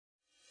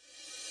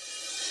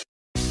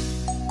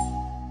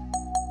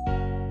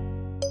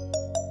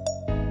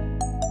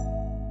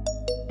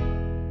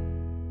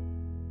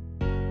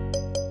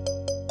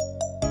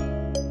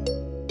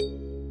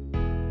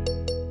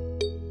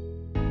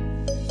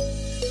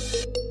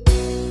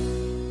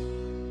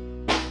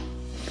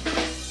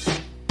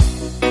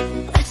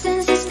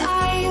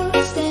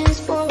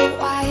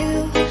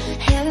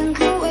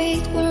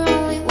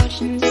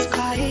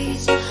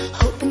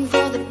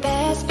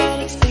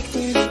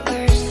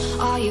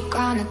you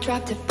gonna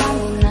drop the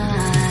ball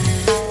now?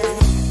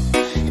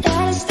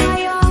 Let us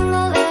stay young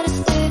or let us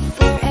live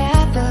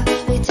forever.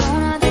 We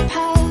don't have the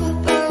power,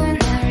 but we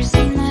never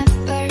say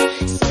never.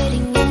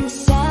 Sitting in the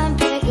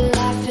sandpit,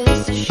 life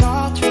is a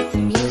short trip. The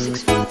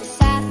music's for the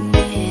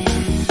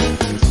sadness.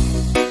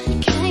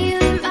 Can you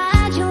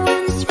imagine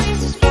when this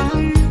race is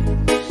won?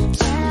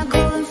 Turn our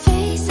golden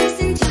faces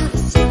into the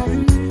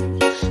sun.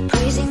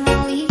 Praising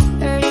our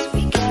leaders,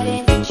 we get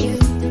into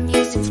the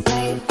music's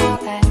played all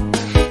that.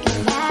 It's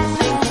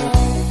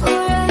madness.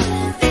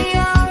 Forever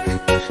beyond.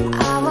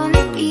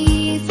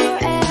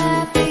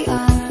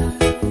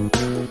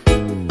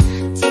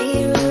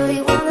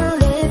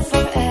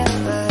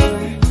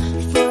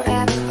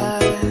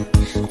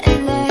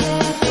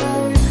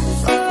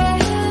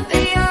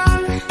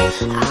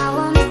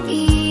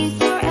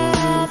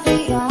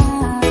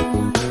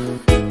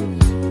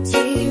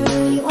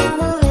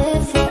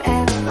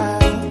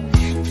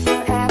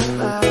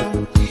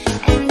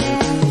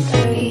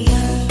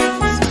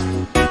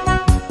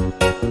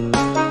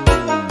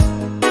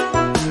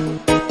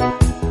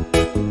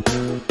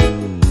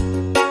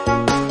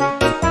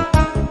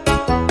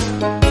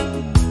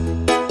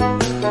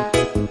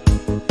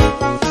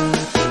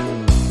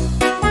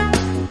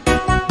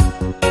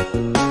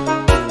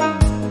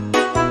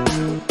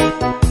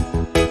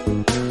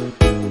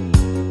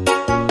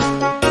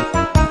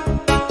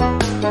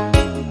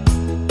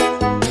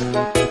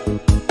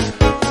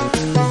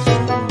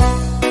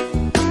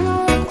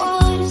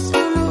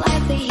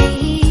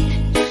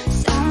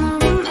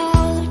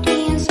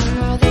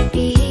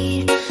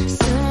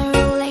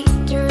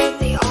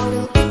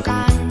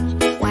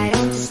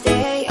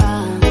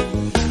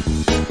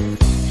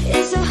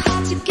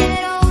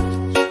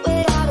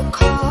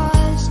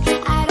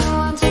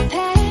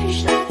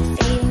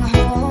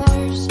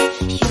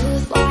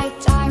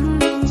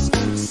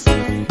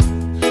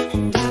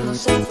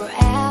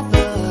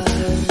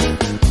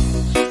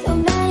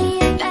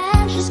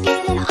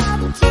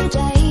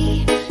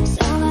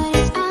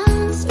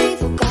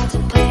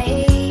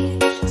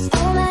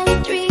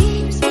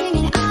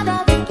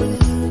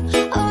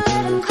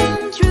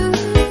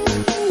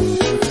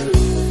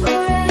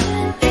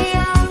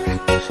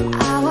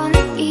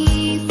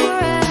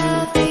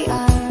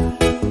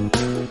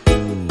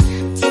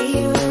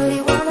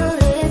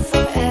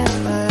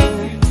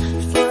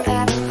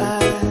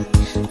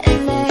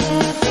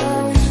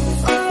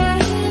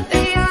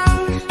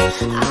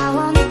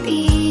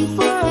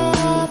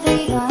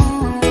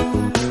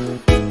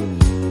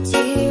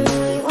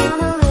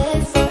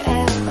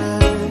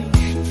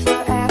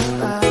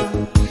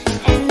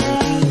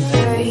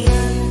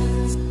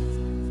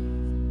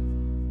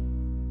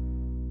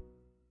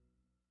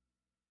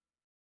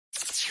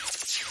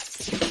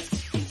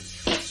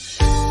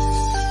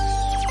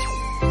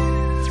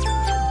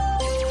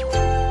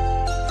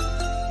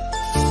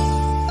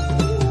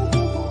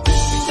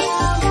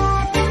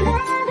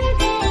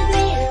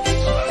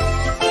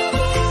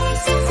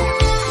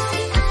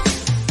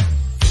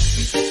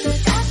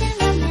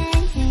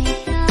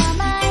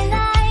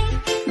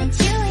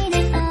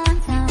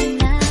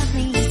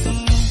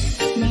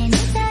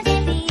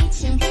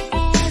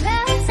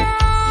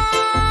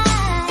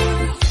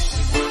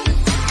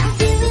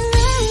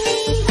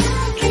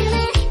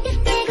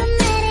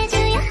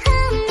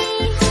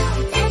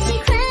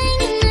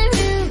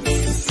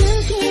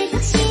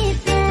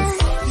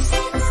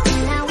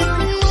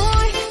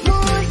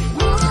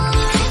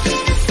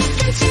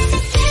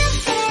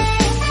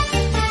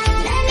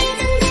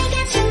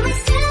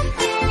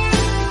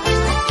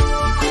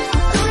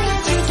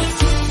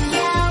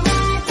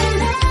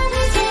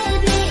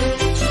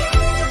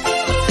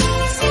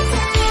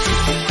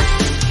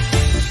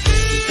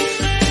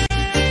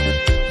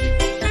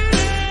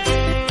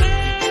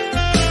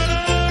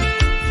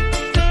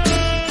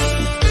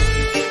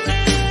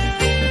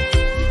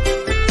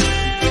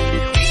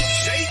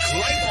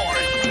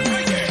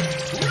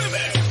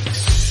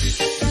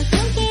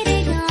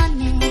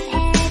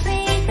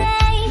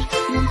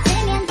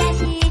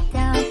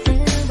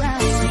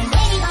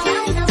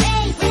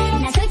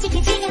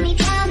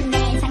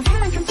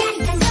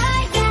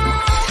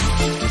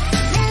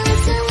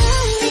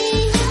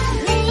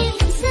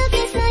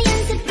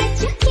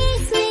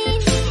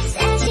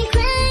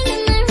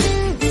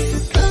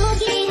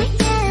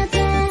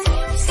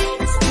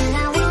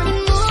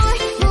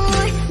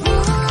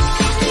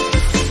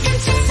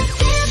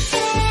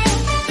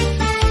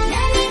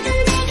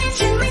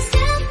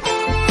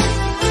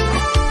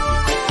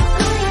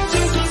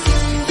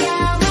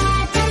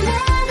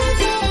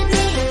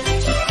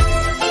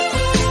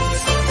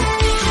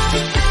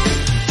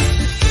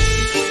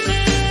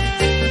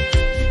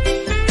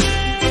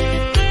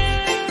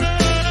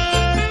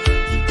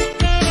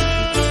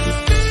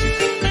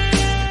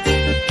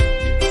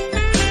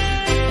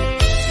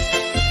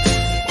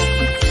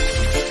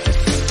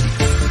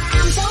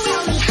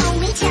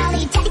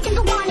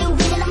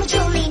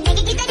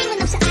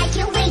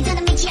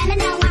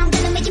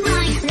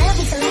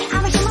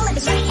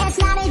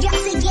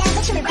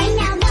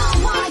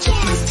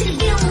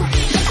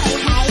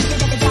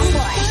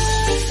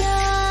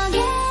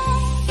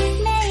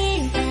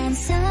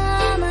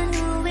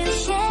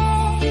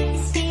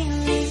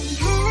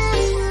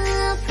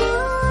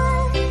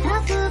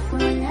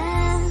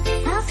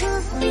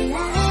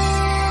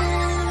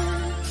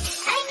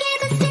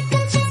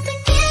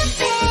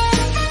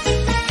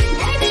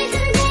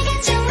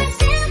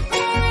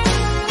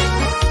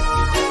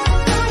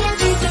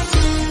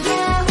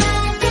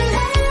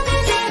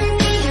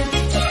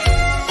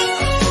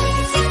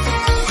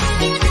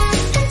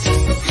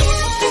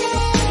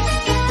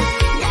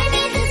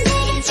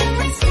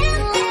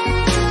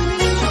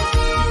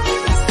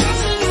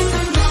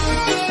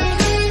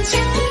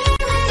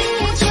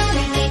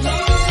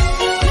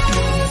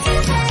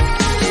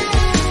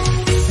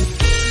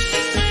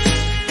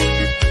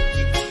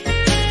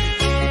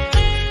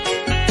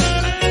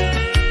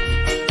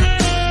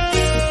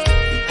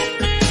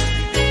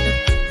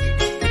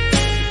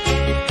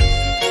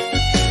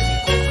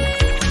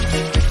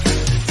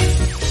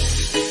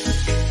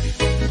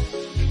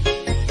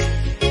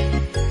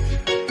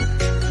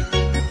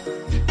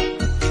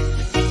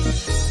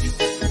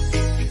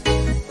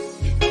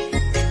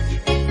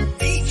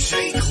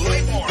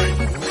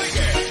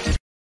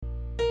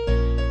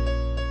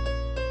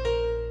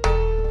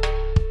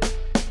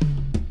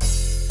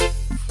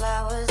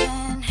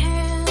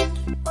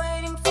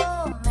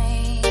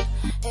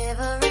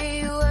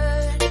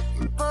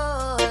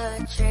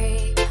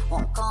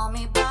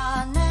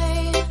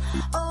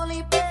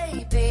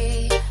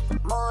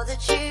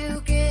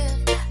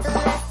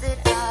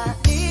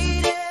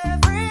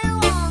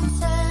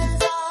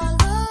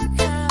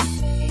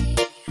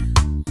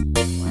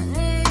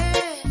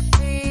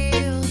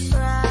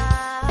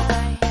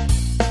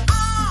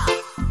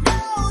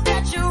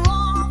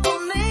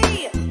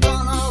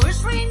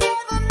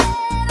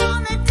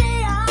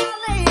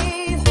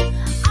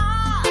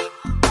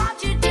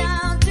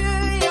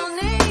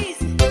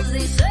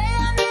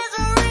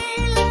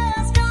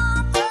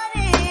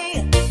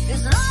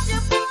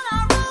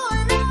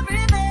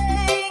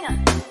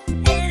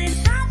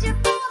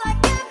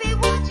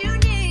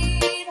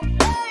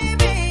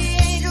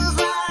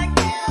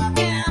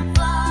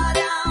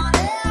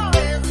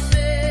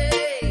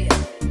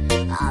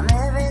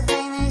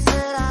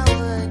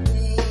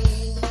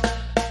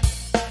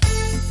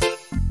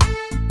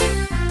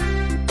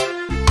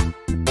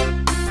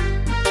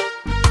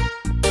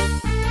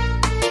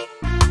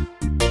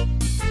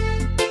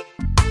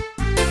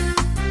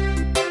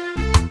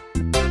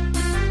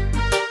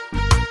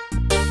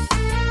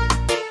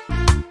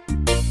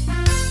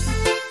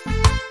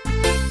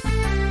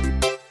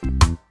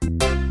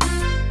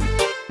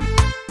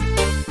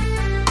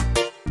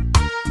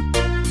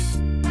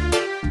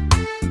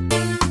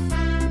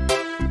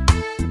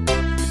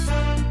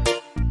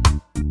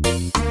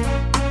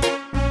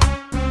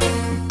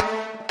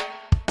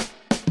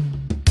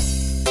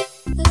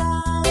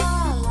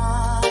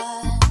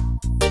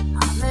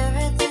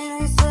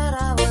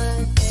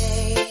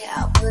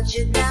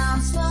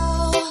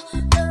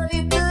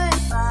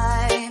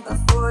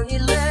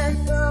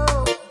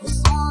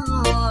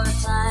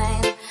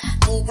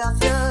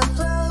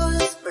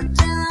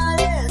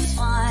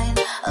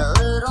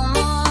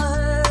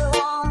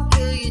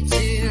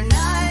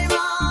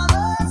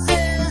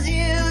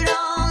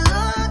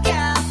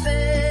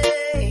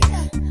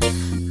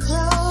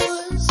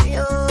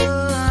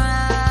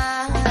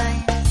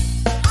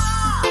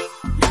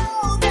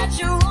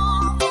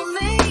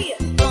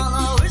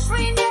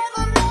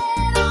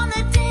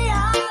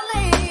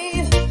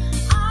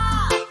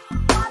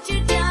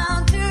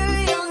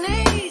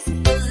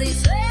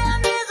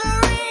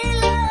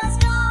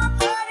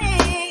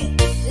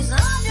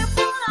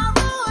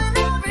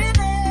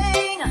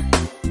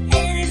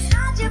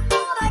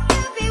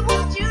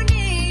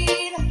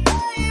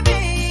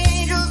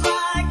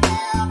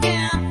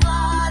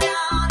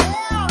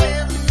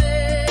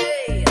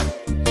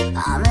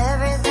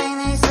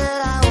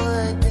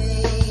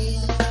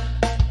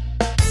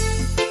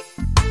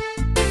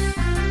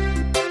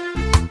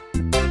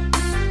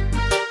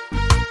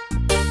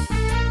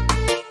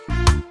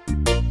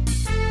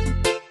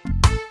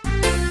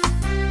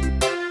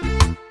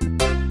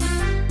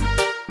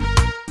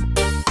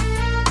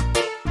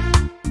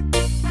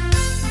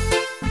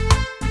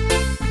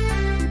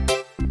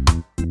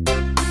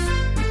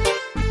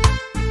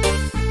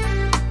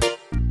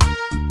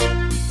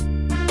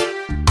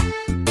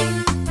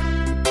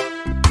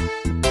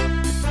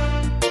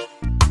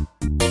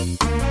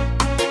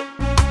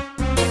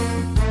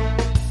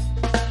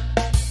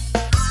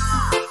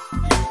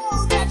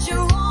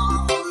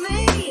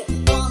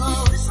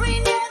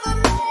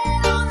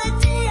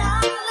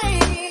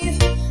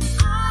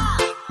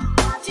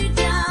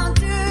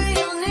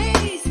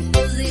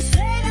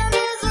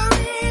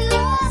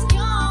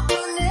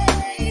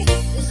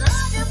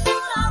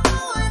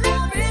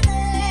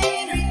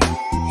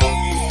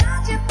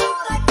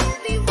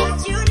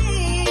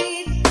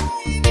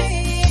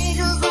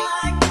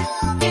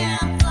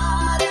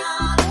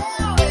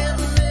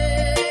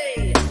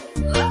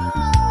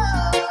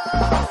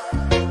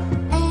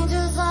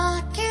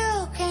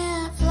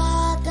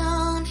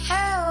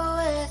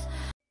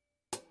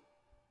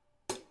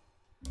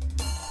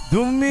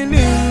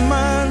 Dumilim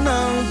man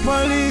ang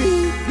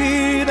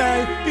paligid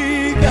ay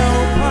ikaw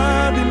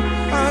pa din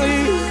ang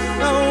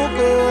ilaw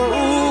ko.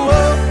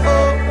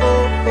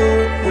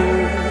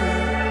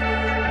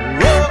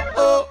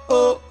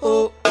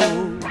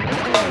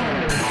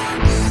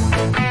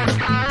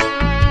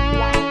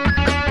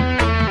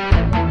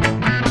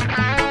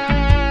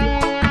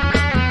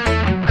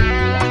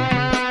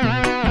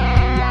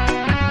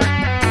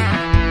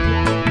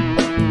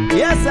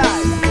 Yes,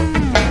 I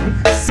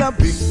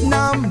sabik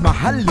na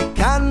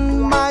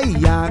mahalikan,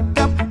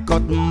 mayakap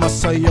ko't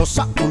masayo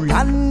sa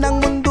ulan ng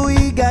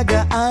mundo'y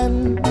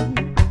gagaan.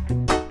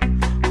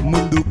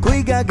 Mundo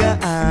ko'y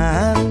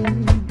gagaan.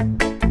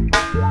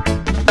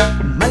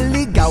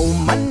 Maligaw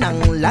man ang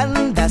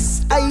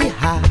landas ay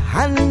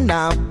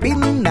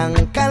hahanapin ng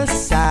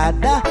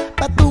kalsada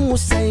patungo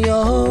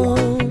sa'yo.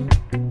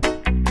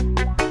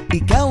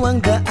 Ikaw ang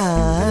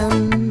gaan.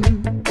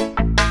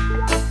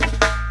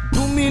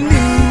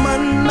 Dumilim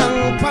man ang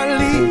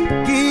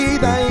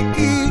paligid ay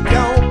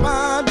ikaw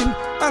pa din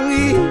ang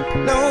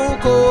ilaw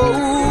ko.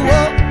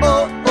 Oh,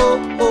 oh, oh,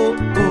 oh,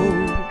 oh.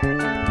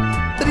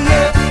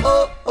 Troye,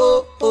 oh, oh,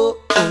 oh,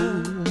 oh.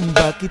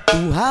 Bakit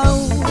uhaw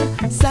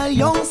sa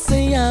iyong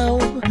sayaw?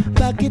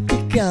 Bakit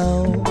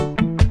ikaw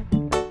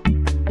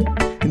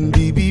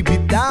hindi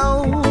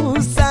bibitaw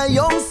sa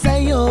iyong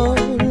sayo?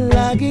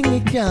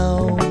 Laging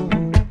ikaw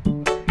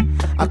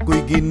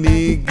ako'y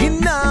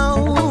giniginaw.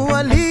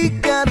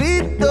 Halika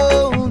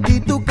rito,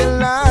 dito ka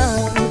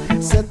lang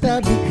sa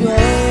tabi ko.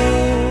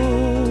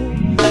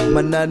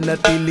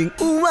 Mananatiling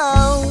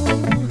uhaw,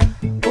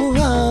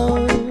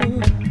 uhaw,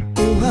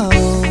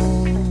 uhaw.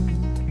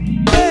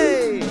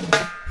 Hey!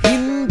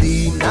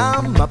 Hindi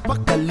na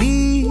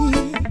mapakali,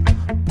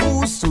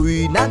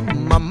 puso'y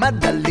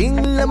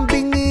nagmamadaling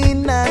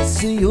lambingin at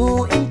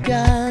suyuin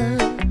ka.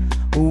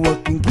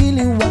 Huwag kang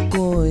giliw,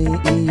 ako'y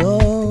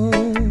iyo.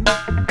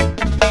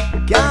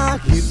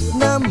 Kahit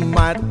na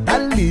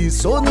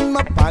matalison,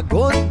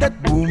 mapagod at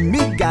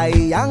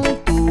bumigay ang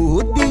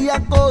tuhod, di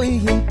ako'y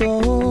hinto.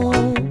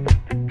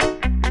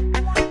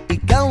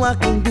 Ikaw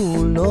aking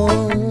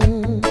dulong.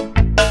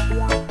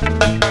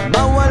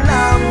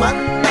 Mawala man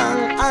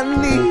ang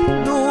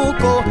anino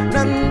ko,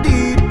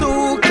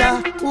 nandito ka,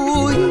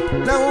 uy,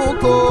 naw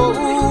ko.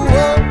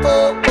 Oh,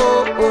 oh,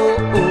 oh, oh,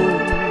 oh.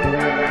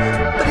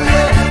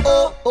 Troye,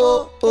 oh,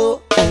 oh, oh,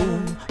 oh.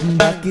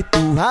 Bakit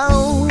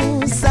uhaw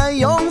sa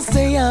iyong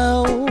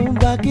sayaw?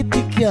 Bakit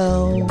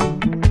ikaw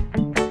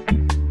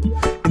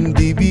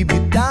hindi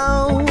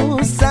bibitaw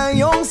sa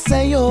iyong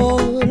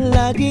sayo?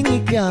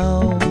 Laging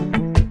ikaw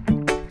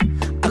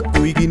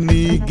ako'y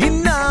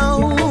giniginaw.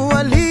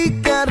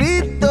 Halika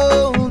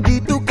rito,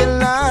 dito ka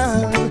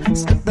lang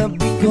sa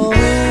tabi ko.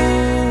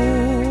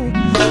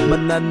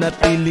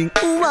 Mananatiling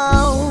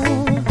uhaw,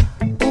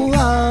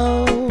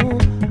 uhaw,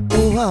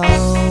 uhaw.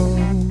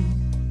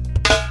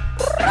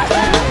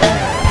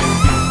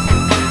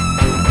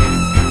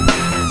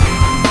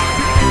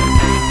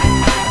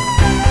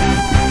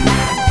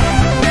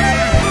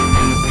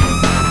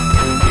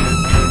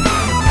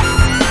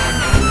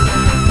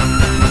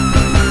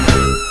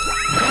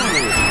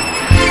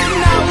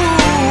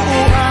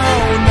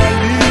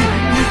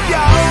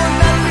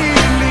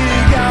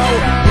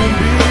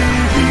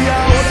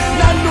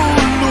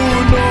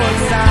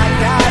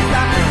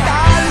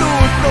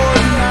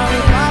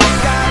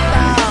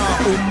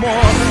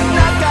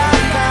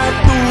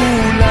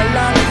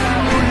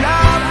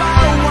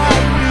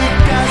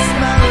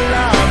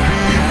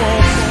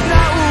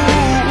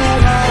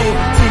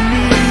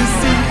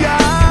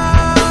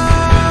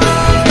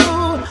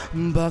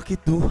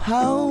 Bakit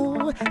uhaw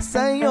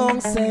sa iyong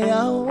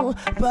sayaw?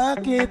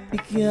 Bakit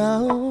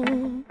ikaw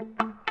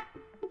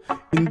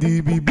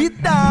hindi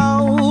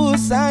bibitaw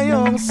sa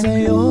iyong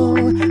sayo?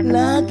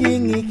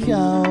 Laging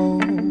ikaw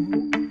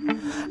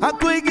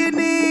ako'y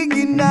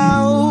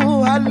giniginaw.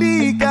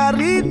 Halika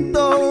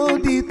rito,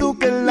 dito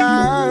ka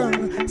lang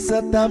sa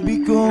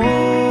tabi ko.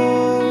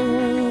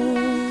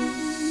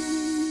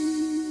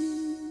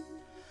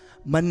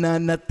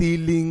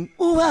 Mananatiling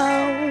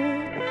uhaw,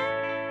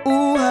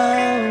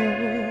 uhaw,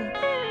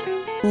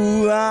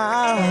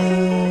 uhaw.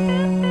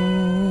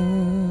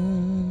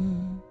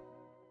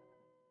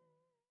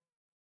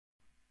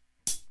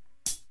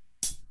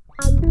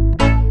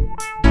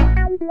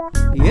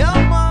 Yeah,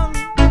 man.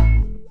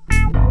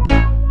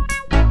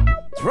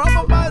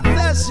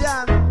 TROPAVIBES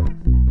session.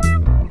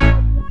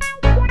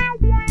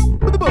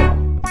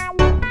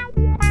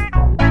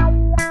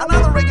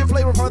 Another reggae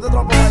flavor for the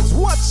TROPAVIBES.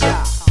 Watch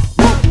out.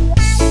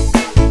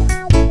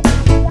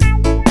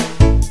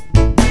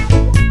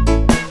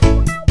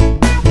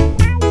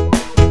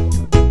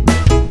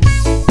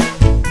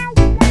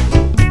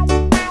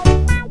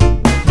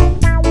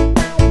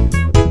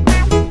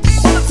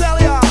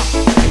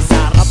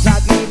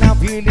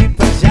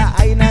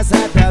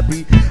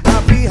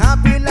 Happy,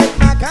 happy like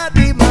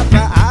Makati,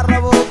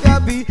 mapaaraw o gabi.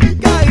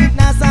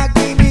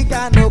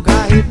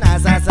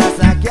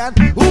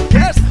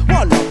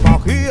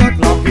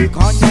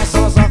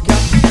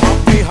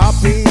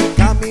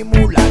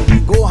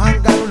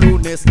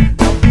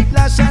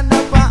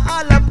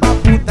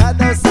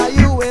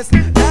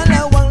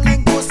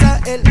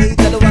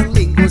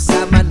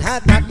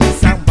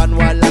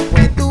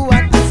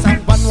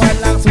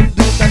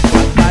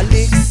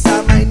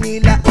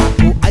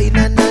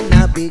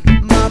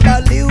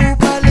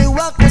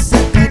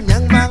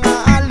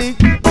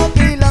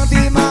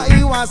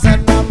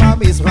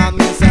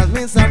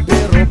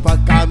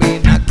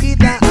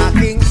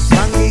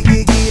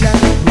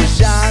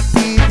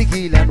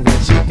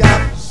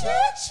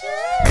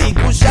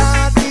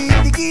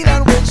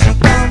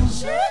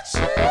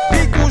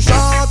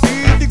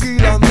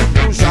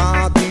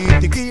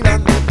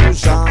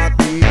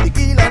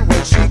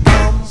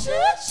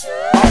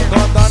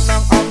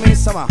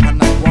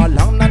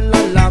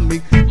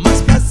 malamig. Mas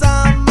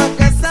kasama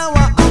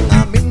kasawa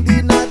ang aming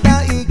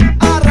dinadaig.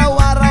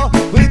 Araw-araw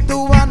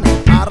kwentuhan,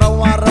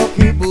 araw-araw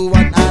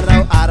kibuan,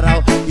 araw-araw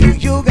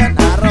yuyugan,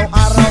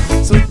 araw-araw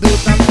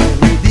sundutan.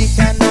 Hindi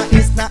ka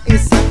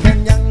nais-nais ang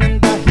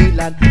kanyang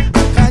dahilan.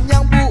 Ang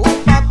kanyang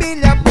buong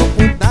pamilya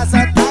pupunta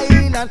sa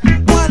Thailand.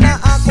 Wala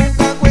akong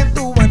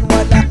kakwentuhan,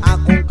 wala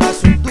akong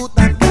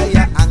kasundutan.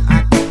 Kaya ang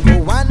aking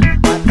kuwan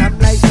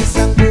matamlay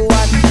isang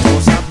buwan.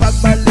 So sa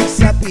pagbalik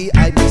sa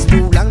PI,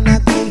 gusto lang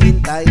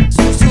naghihintay.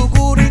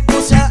 Susugurin ko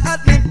siya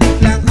at lintik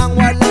lang ang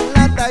walang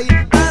latay.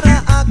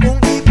 Para akong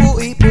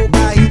ipo-ipo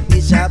kahit di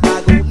siya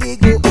bagong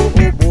ligo.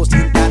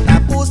 Uubusin,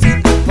 tatapusin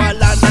at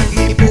wala nang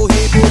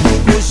ipo-ipo. Di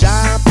ko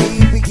siya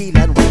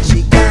pipigilan when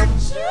she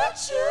comes.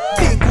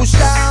 Di ko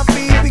siya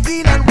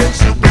pipigilan when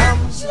she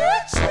comes.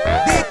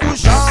 Di ko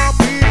siya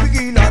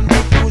pipigilan,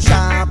 di ko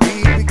siya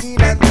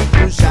pipigilan, di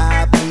ko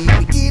siya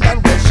pipigilan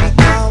when she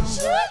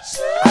comes.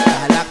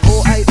 Akala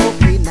ko ay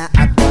okay na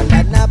at wala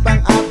na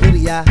bang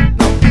aberya.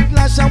 Nang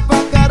bigla siyang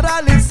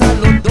pag-aralin sa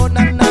London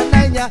ng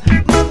nanay niya.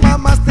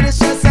 Magmamaster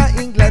siya sa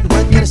England,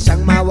 1 year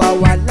siyang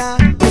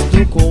mawawala.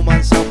 Gusto ko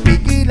man siyang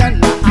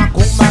pigilan, la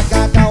akong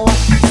magagawa.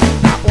 Sa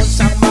taon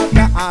siyang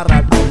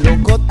mag-aaral, ang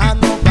lungkot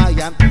ano ba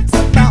yan?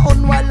 Sa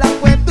taon walang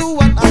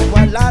kwentuhan at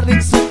wala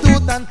ring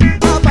sundutan.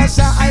 Aba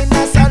siya ay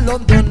nasa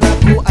London,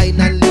 ako ay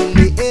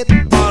naliliit.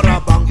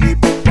 Para bang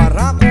ibong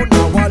barako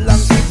na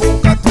walang ibong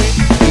katwid.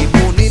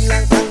 Ipunin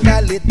lang ang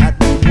galit at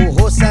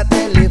ibuhos sa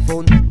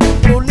telephone.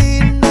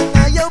 Kontrolin na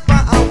ngayaw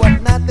paawat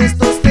na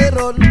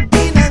testosterone.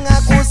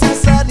 Pinangako sa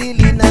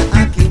sarili na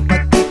aking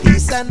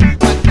pagtitisan.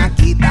 Pag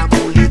nakita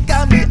muli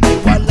kami ay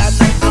wala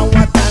nang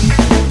awatan.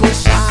 Di ko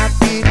siya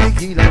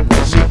titigilan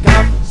when she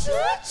comes.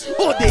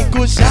 O di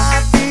ko siya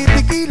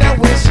titigilan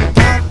when she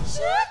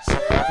comes.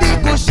 Di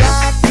ko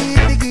siya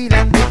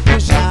titigilan, di ko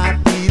siya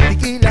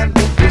titigilan,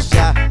 di ko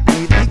siya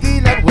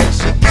titigilan when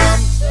she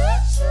comes.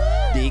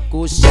 Di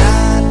ko siya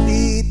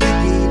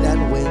titigilan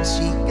when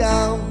she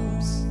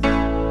comes.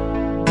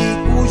 Di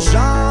ko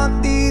siya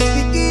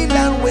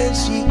titigilan when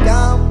she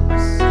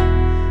comes.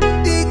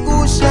 Di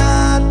ko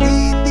siya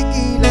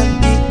titigilan,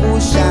 di ko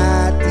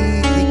siya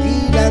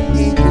titigilan,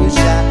 di ko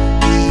siya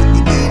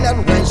titigilan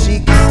when she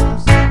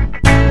comes.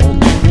 O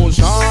di ko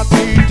siya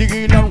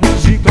titigilan when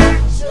she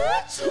comes.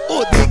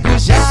 O di ko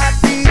siya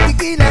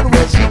titigilan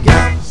when she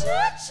comes.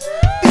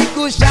 Di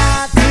ko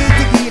siya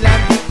titigilan,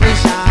 di ko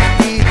siya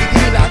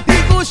titigilan, di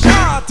ko siya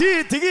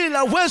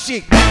titigilan when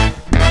she comes.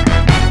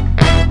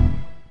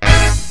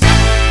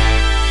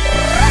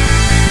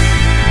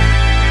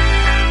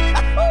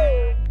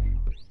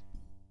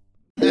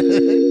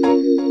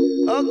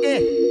 Okay.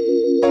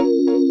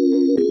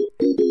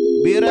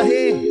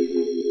 Birahe.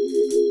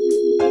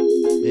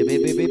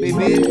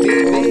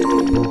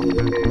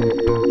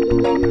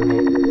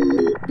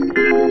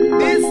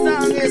 This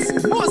song is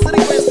most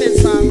requested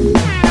song.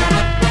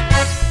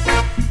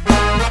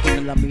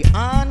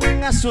 Kinalamian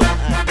nga sunan.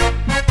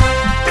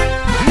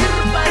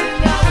 Herbal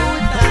nga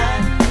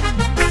utan.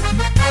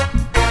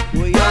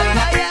 Uy, ay,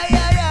 ay, ay,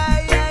 ay, ay,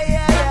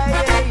 ay,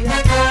 ay,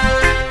 ay, ay.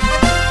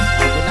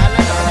 Ako na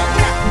lang,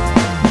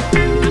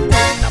 ako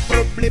na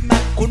problema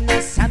ko na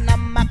sana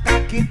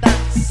makakita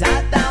sa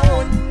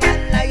daon nga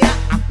laya.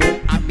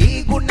 Akong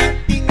amigo ng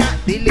tinga,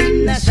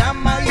 dili na siya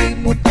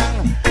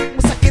maimutang.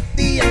 Masakit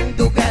diyang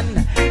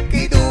dugan,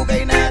 kay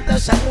dugay na daw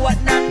siyang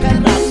wala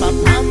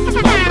karapapam.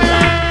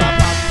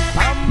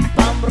 Pam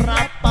pam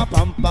rapa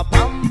pam pam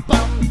pam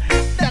pam.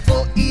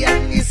 Dako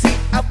iyang isi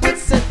abot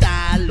sa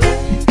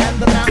dalong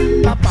gandra.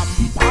 Pam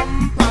pam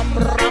pam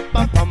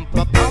rapa pam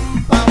pam pam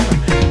pam.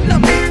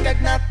 Lamig kag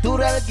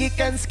natural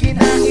gikan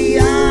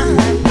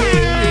skinahiyahan.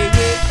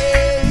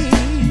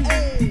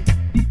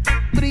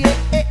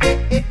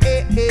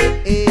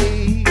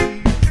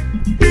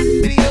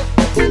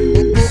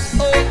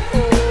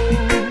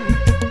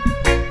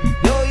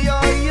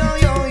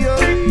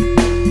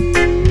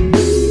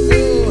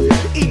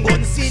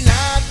 Ingon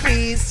sila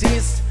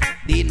krisis,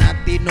 di na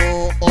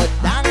tinuod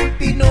ang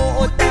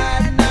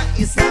tinuodan na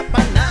isa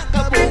pa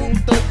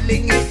nakabungtod.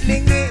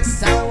 Lingi-lingi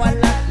sa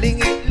wala,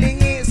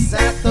 lingi-lingi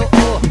sa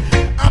too.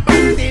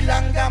 Abang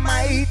tilang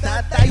gamay,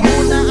 tatayo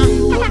na ang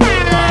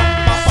tulura.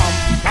 Pam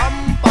pam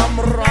pam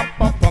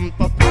rapa pam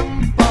pam pam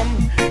pam.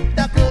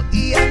 Dako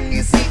iyang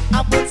isi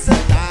abot sa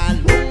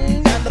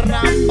talong yan.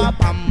 Rapa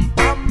pam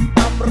pam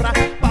pam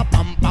rapa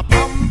pam pam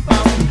pam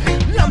pam.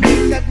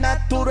 Lamig kag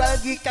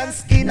natural gikan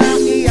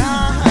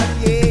skinahiyahan.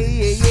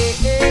 Yeah, yeah,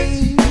 yeah.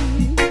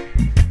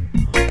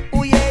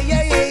 Oh, yeah,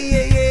 yeah, yeah,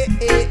 yeah, yeah,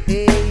 yeah,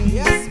 yeah.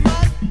 Yes,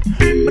 man.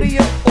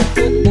 Brio, oh,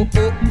 oh, oh,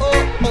 oh,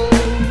 oh, oh.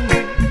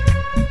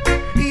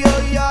 Yo,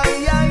 yo,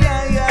 yo, yo,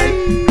 yo.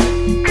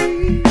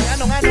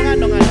 Ano?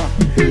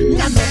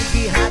 Nganong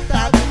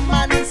gihatag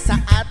man sa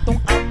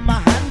atong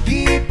amahan.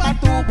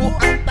 Gipatubo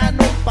ang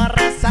tanong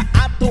para sa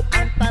ato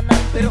ang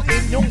tanan. Pero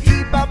inyong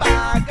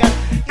ibabagan,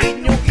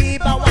 inyong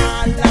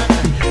ibawalan.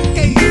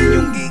 Kay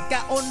inyong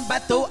gikaon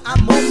bato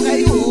among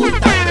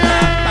ngayutan.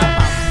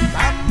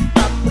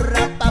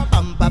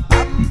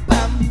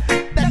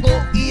 Dako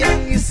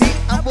iyang isi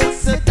abot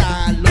sa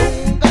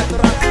talong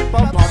gadra.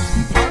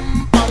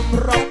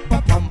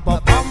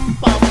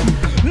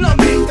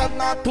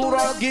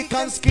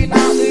 gikan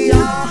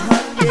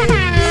kinaiyahan.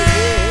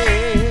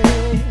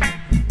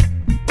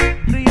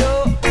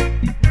 Rio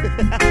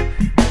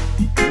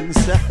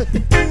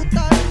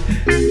Utan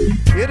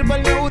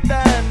Herbal nga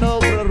utan. No,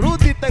 bro,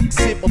 Rudy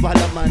tagsip o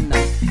bahalaman na.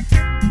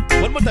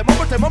 One more time.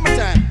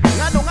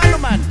 Ngano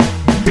man.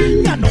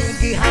 Nganong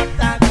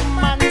gihatag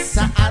man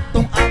sa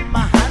atong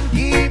amahan.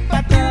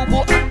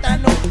 Gipatubo ang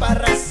tanong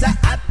para sa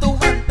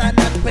atuhan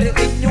tanan. Pero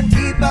inyong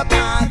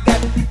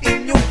ibabagan,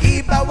 inyong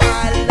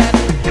ibawalan.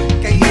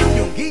 Kay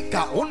inyong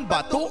gikaon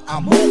bato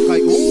amo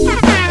kay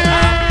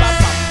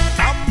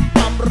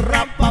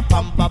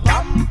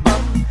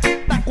Rapapam-pam-pam-pam-pam.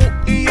 Taku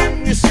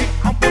iyang isi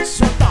abot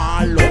sa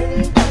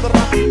talong.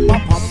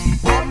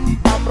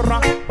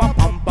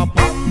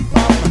 Rapapam-pam-pam-pam-pam.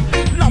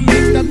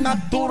 Lamig na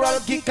natural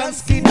gikan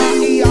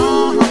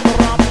kinaiyahan.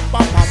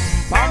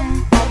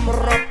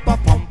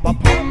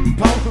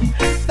 Rapapam-pam-pam-pam-pam.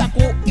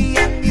 Taku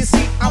iyang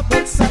isi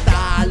abot sa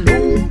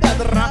talong.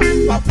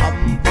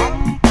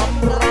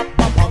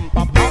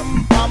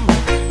 Rapapam-pam-pam-pam-pam.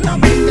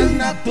 Lamig na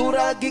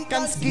natural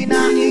gikan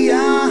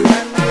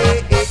kinaiyahan.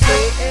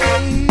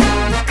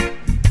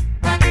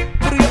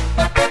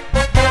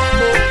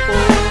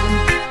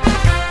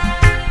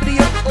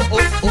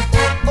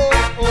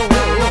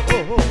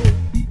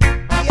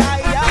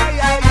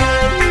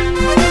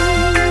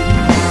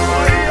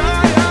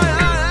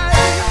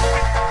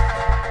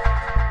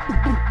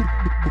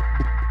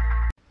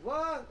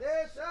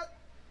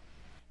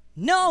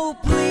 No,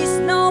 please,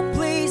 no,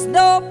 please,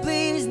 no,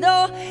 please,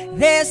 no.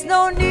 There's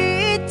no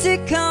need to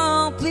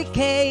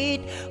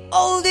complicate.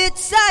 All the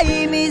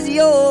time is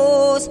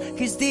yours.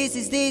 Cause this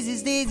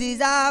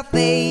is our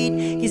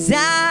fate. Cause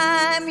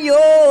I'm yours.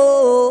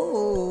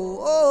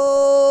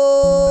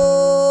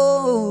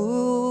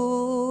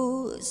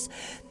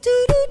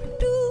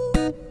 Do-do-do.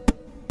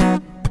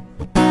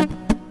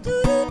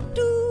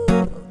 Do-do-do.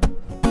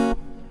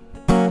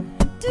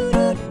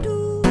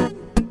 Do-do-do.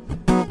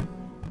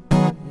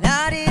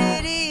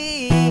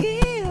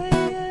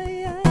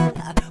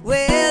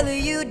 Well,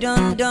 you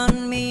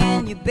done me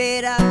and you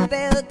bet I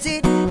felt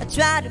it. I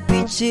tried to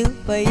be chill,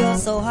 but you're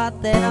so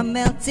hot that I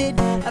melted.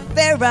 I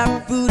fell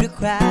right through the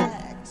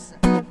cracks,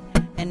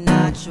 and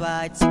I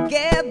tried to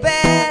get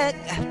back.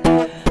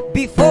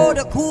 Before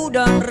the cool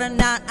done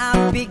run out,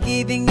 I'll be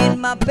giving it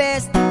my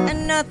best.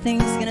 And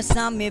nothing's gonna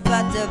stop me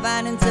but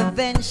divine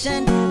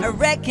intervention. I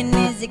reckon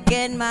it's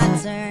again my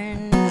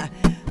turn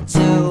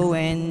to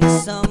win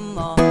some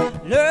more,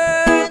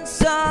 learn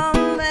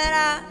some, but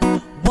I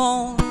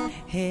won't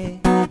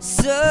hesitate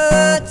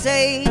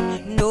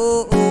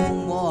no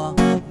more,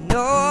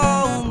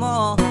 no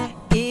more.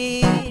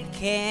 It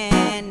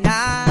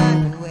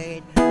cannot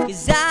wait,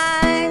 'cause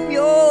I'm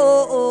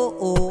yours.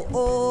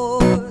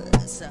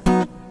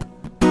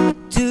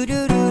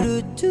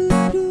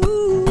 Do-do-do-do-do-do.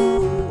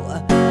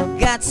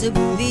 Got to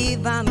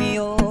believe I'm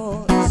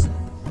yours.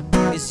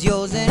 It's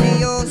yours and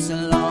yours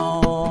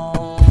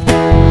alone.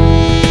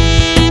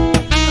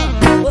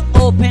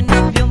 Open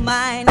up your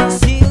mind and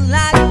see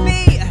like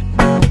me.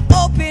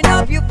 Open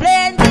up your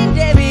plans and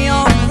let me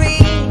on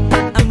free.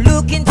 I'm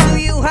looking to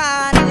you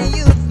hard and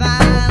you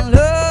find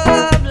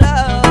love,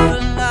 love,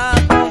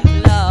 love,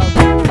 love.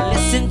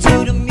 Listen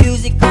to the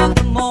music of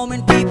the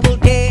moment, people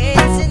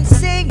dance and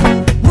sing.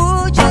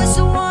 We're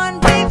just one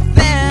big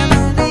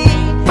family.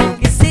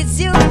 'Cause it's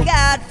your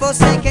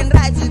God-forsaken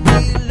right to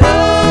be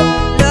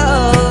loved,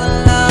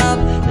 love, love,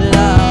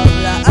 love,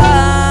 love.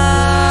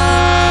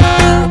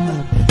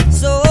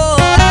 So I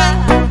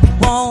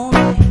won't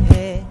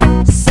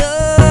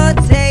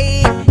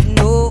hesitate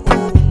no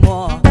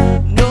more,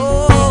 no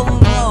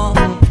more.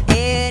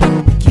 It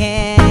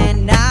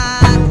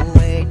cannot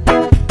wait.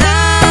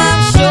 I'm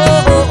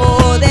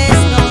sure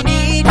there's no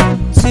need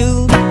to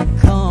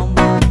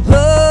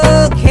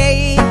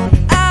complicate.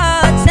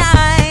 Our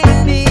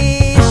time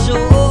is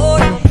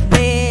short.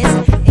 This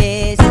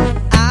is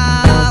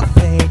our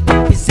fate.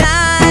 'Cause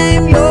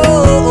I'm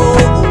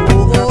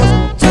yours.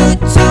 Do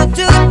do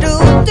do do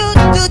do do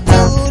do do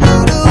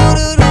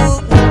do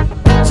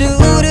do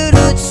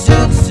do do.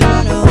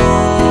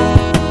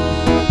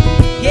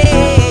 Yeah,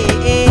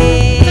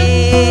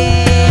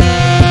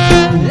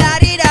 la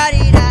di da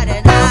di da da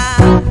da.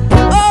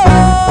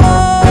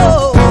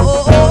 Oh,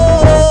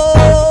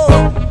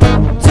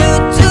 do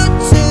do do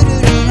do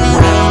do.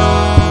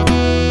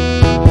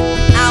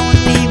 I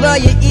won't leave all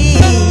your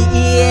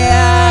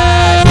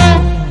ears.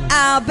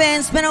 I've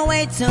been spending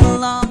way too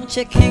long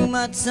checking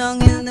my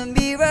tongue in the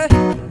mirror,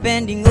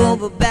 bending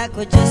over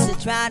backward just to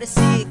try to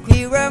see it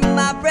clearer.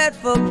 My breath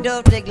fogged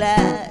up the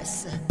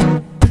glass,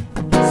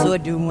 so I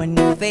do one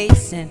new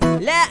face and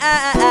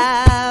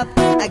laugh.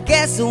 I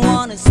guess the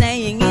one I'm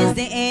saying is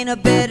there ain't a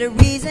better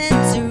reason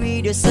to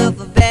read yourself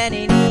a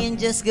vanity and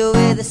just go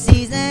with the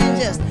season.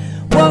 Just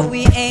what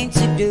we aim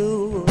to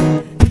do,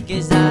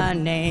 'cause our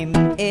name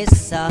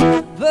is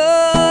a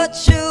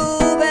virtue,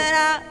 but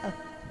I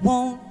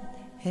won't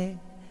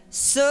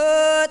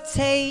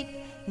hesitate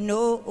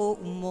no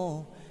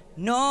more,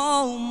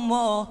 no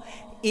more.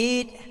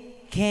 It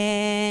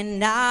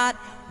cannot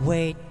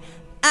wait.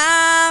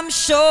 I'm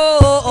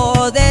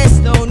sure there's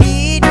no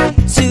need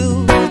to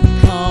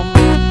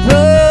complicate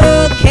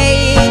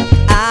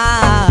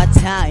our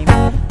time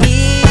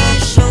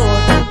is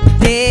short.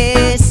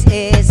 This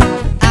is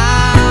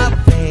our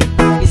fate,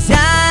 'cause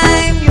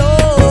I'm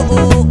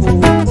yours.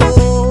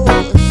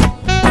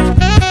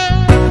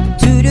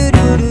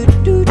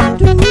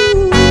 Do-do-do-do-do-do-do.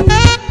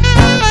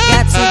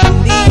 Got to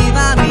believe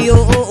I'm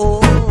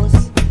yours.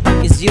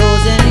 It's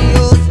yours and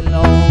yours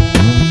alone.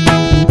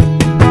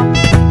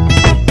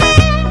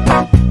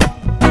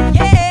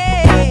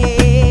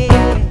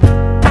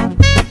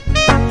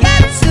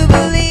 Got to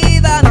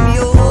believe I'm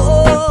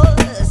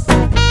yours.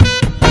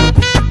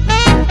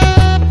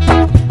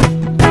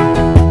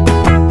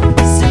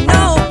 So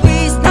no,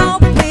 please, no,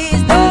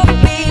 please, no,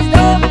 please,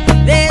 no.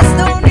 There's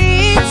no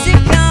need to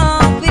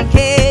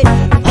complicate.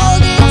 All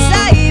the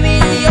time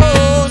is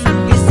yours.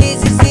 'Cause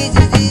this is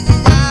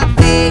our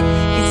fate.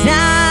 'Cause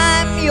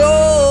I'm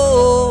yours.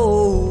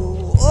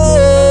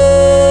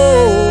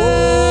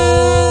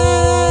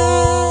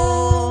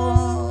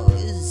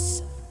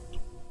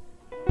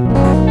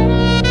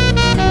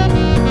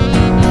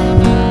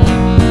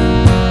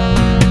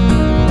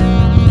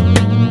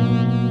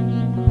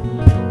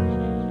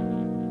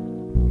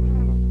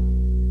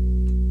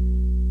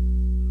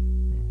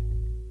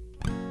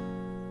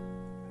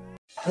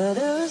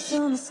 Feathers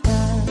on the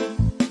sky,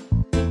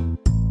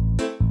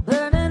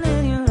 burning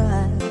in your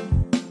eyes.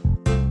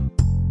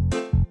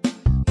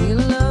 You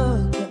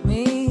look at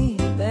me,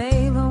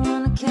 babe, I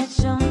wanna catch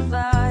on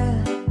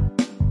fire.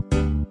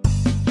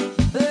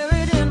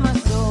 Buried in my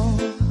soul,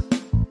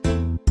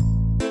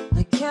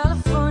 like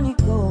California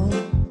gold.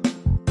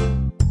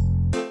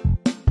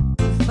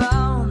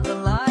 Found the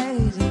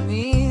light in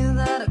me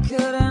that I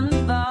couldn't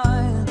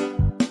find.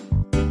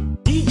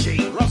 DJ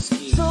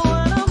Rusky. So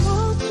when I'm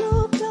all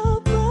choked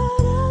up,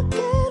 but I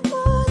get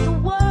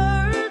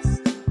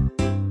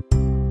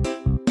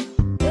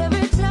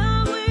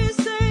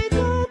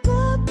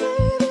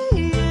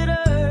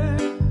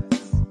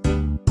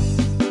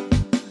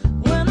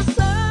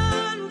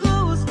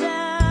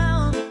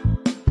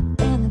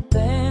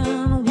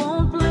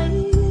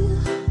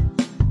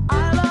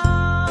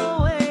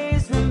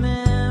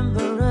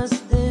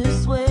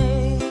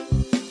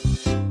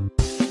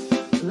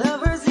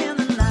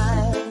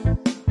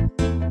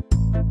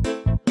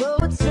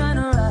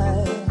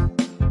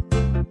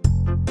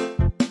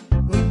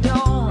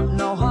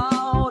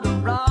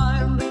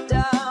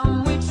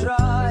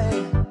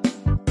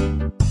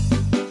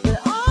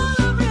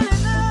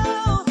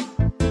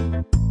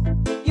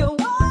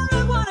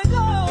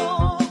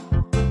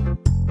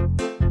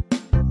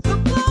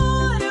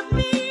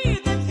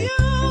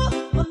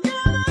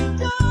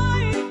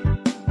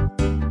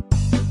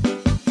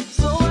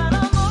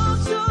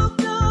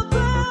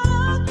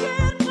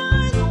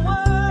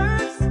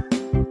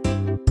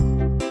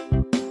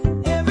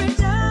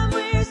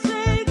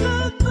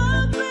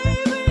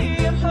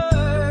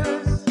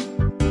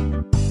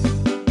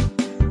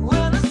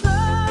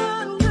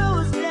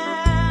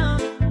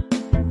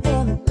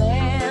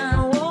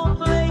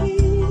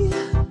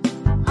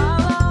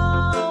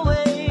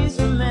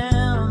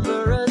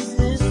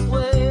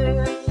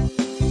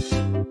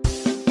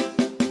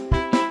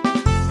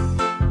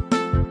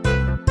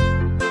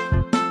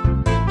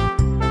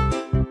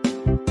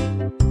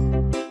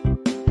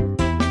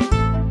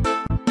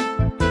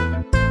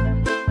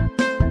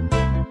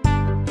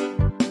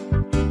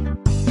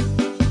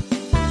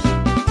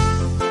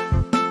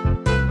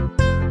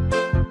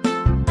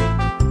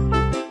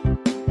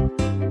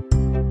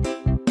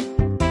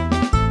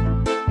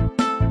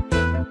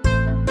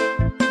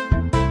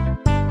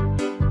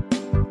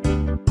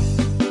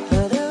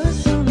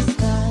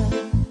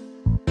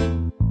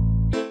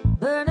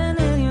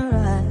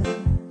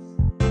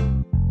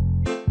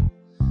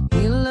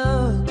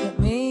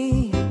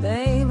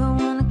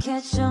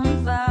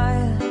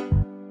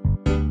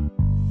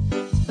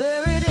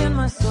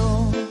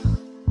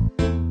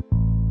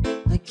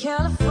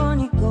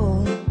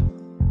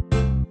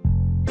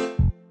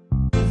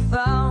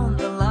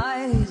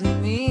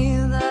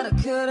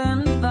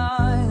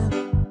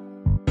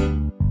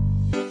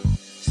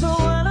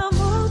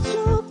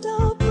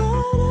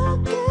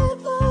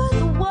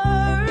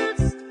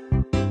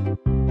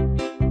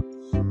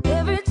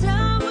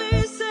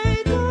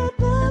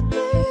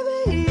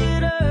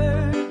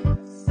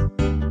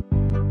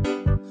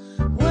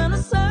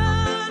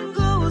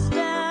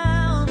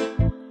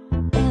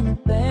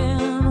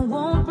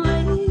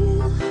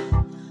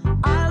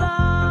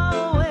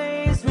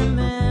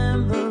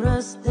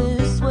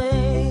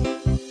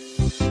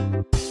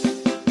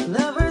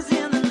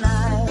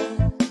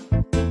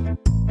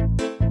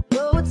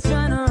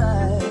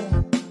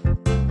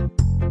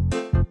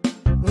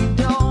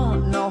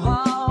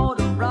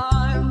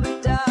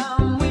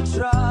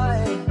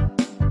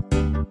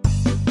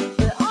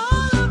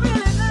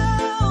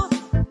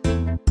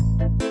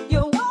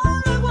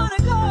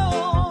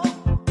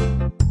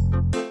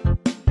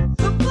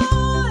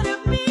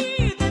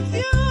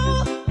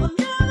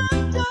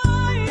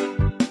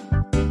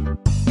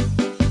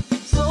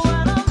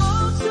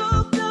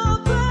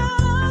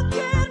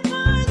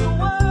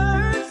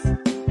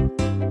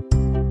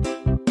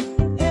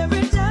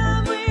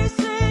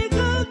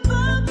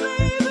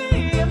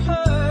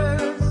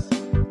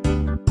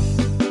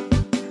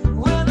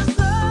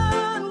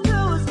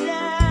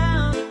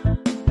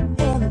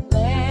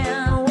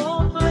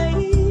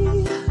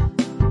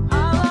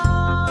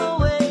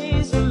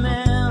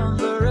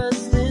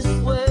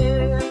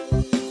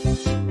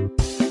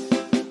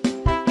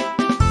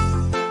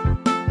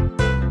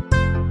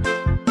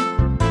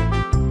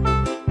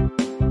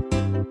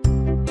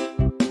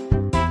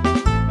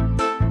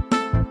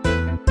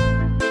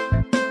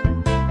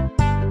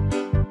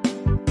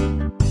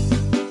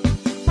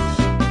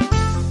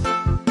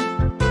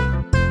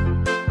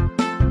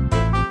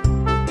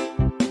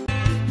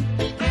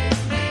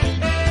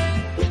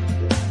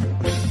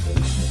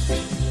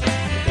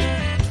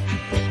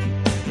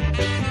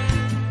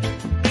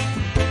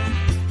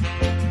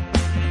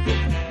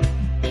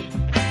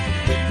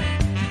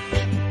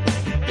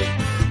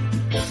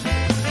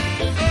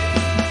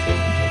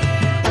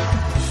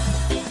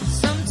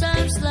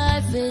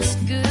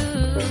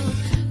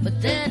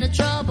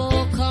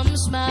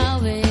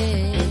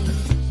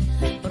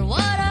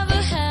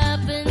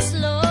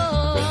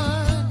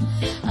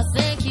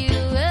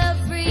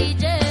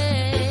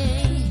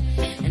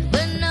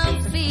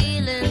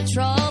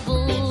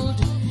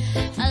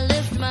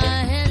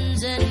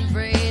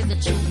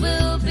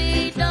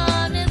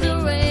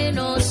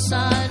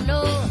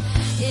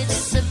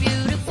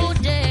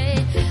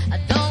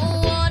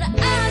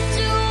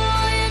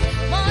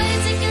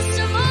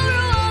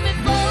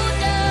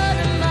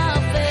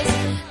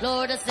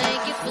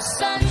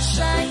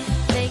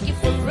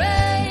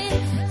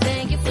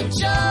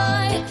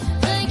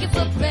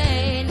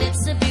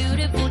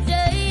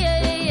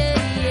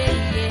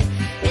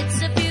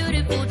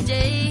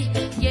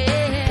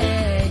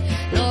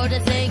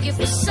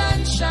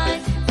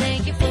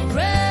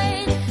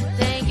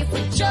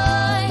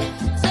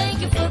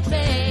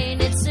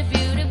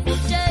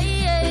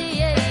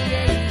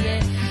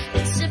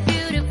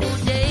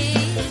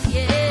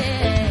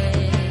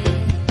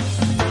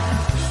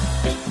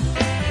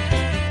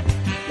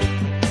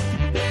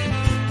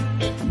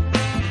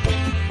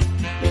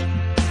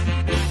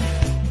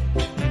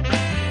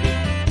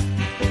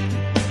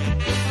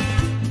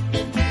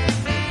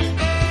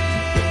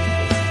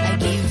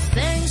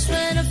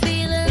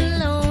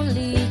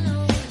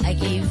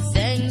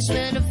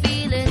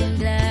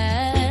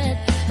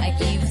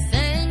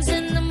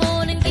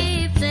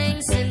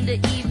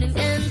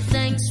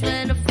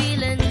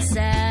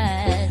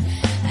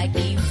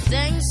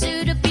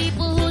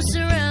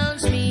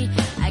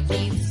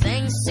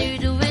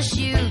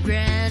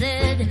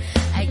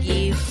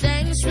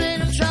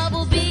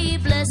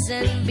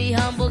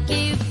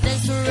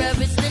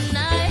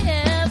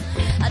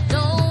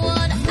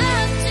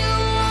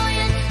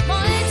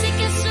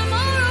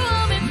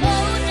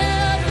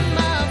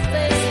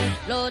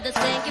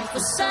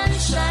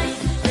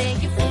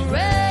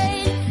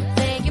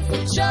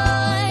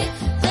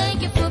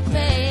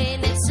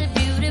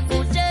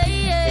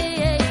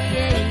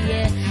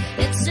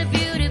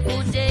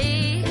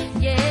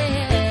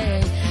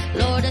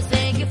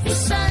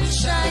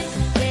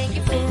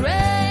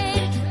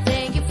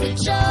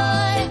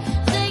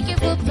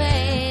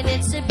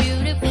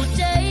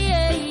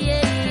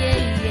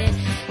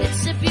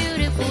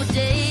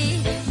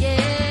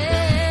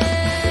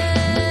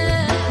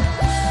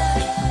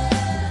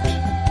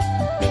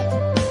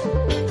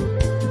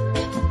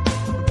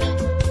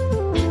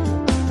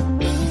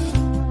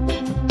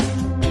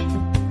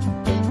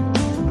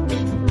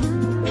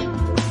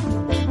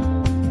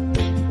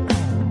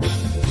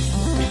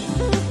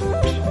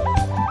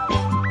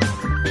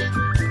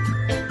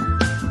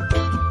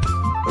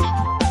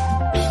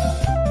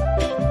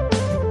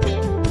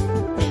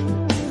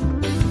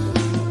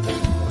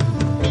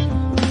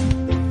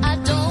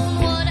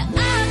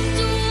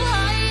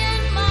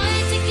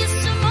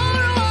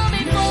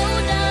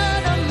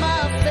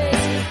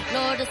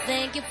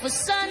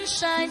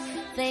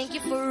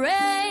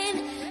rain,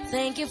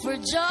 thank you for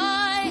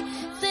joy,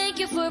 thank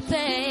you for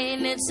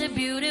pain. It's a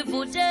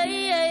beautiful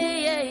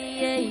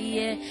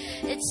day,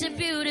 it's a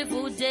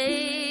beautiful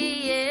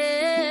day.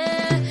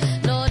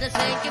 Lord, I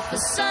thank you for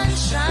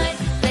sunshine,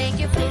 thank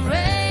you for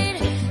rain,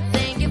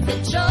 thank you for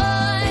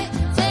joy,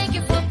 thank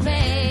you for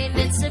pain.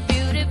 It's a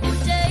beautiful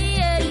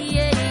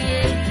day,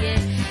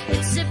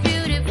 it's a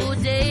beautiful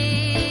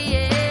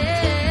day.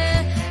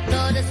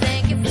 Lord, I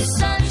thank you for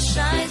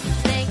sunshine,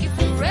 thank you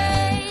for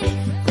rain,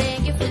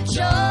 thank you for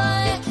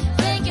joy,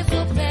 thank you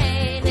for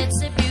pain.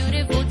 It's a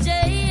beautiful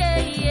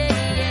day,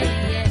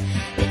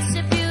 it's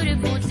a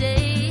beautiful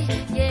day.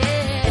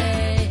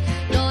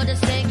 Lord, I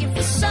thank you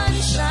for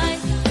sunshine,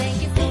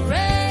 thank you for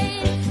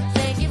rain,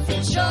 thank you for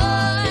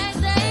joy,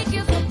 thank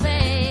you for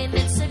pain.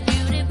 It's a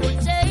beautiful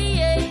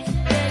day,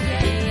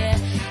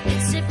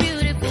 it's a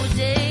beautiful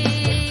day.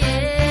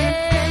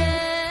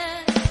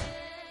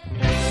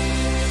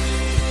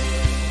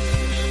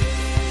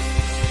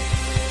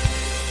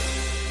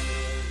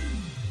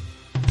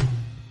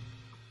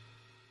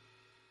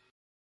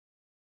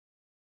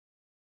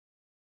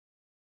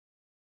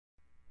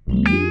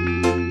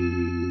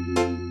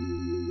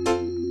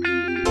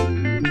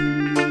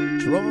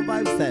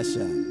 TROPAVIBES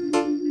session.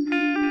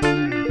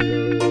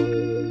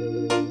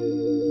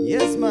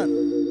 Yes, man.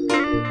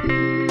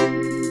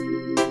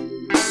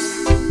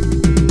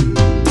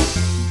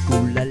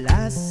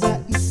 Tulala sa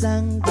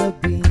isang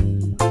gabi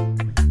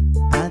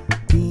at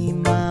di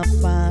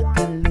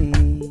mapakali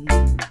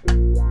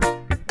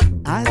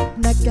at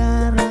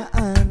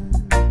nakaraan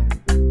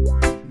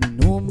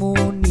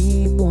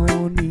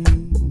minumuni-muni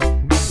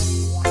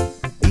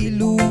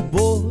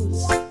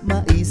ilubos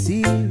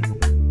maisip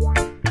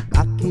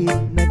bakit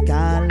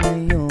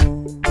nagkalayo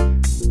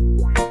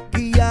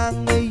kaya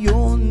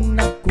ngayon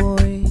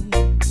ako'y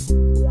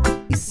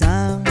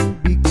isang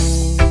bigo.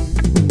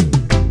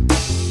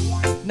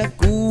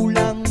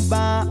 Nagkulang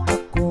ba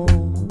ako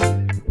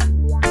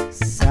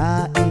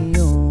sa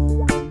iyo?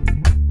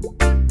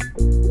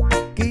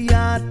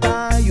 Kaya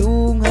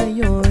tayo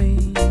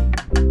ngayon'y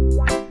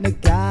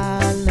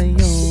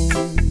nagkalayo.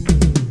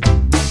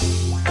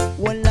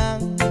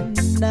 Walang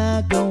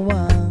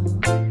nagawang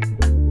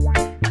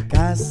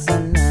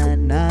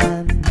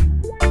kasalanan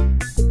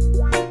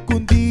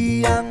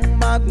kundi ang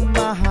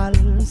magmahal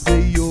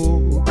sa'yo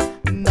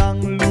ng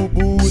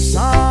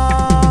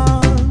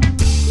lubusan.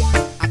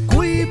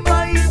 Ako'y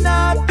may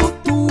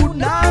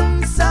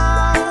natutunan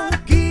sa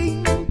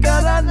aking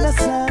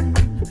karanasan.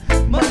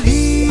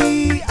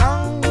 Mali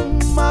ang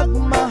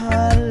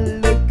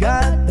magmahal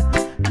agad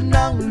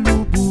ng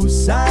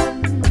lubusan.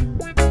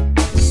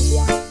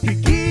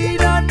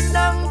 Pigilan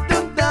ng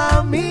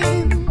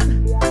damdamin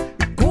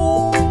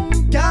kung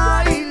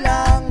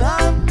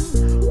kailangan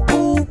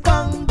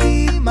upang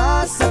di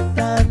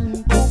masaktan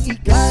kung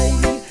ika'y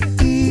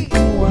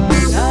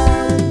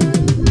iiwanan.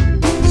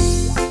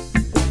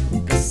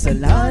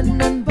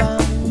 Kasalanan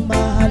bang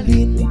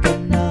mahalin ka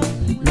ng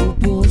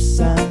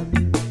lubusan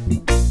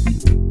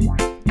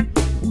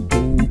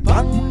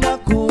upang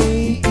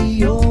ako'y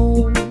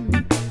iyong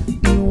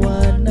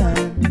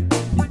iwanan?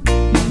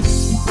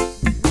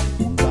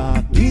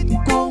 Bakit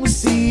kung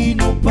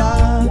sino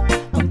pa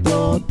ang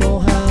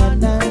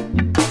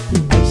totohanan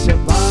ay siya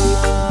ba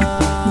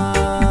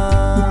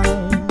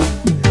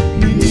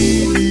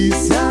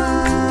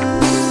nililisan?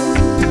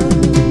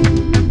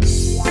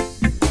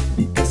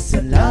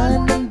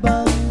 Kasalanan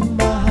bang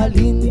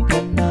mahalin ka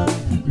ng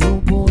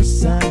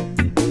lubusan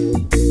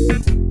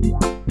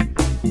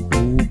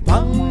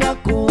upang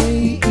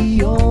ako'y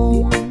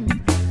iyong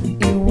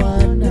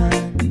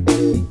iwanan?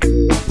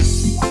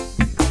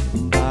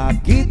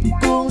 Bakit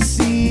kung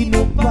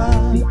sino pa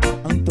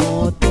ang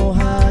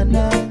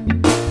totohanan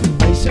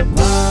ay siya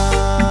ba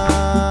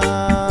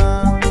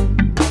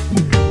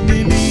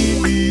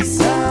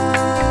nililisan?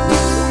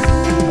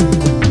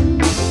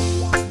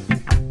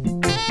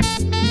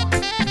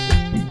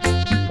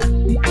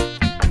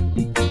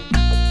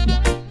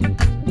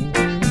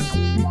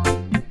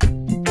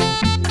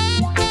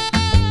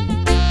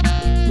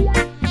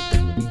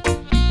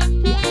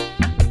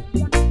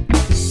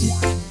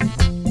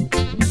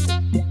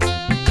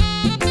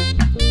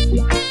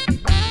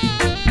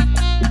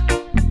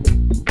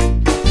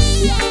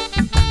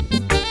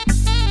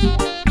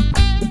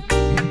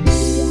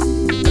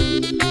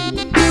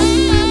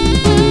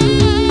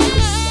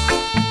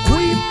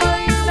 Ako'y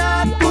may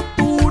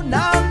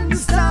natutunan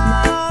sa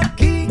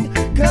aking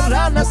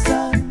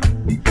karanasan.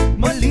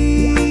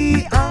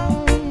 Mali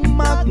ang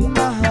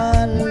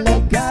magmahal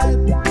agad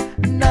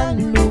ng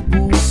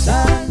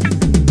lubusan.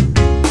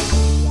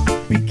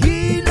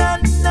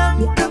 Pigilan ng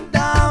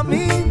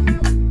damdamin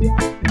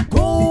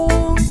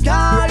kung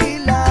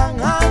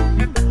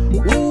kailangan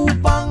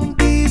upang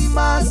di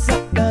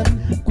masaktan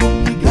kung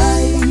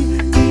ika'y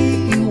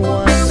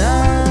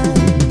iiwanan.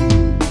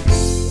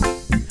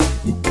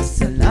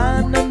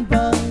 Kasalanan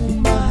bang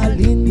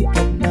mahalin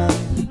ka ng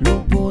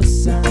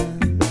lubusan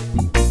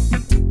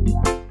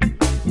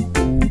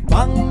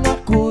upang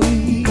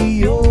ako'y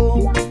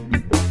iyong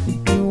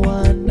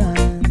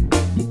iwanan?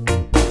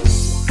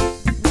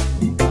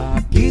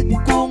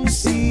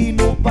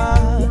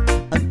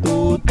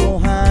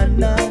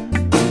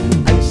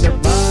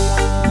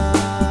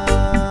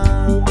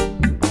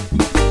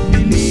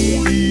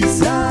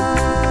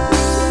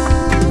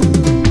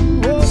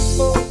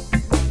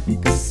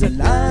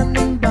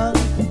 Kasalanan bang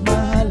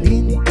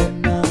mahalin ka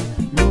ng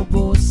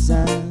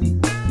lubusan?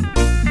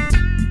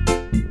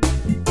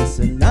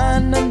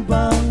 Kasalanan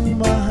bang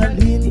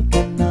mahalin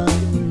ka ng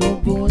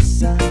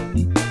lubusan?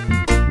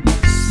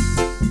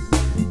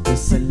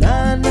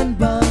 Kasalanan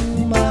bang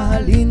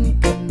mahalin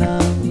ka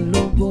ng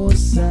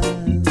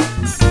lubusan?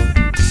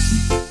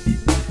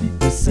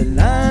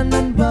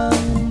 Kasalanan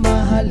bang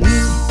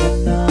mahalin ka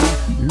ng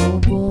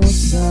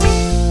lubusan?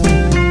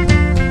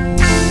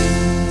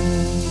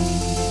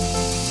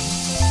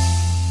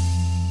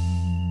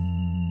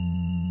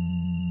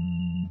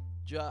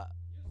 Ja.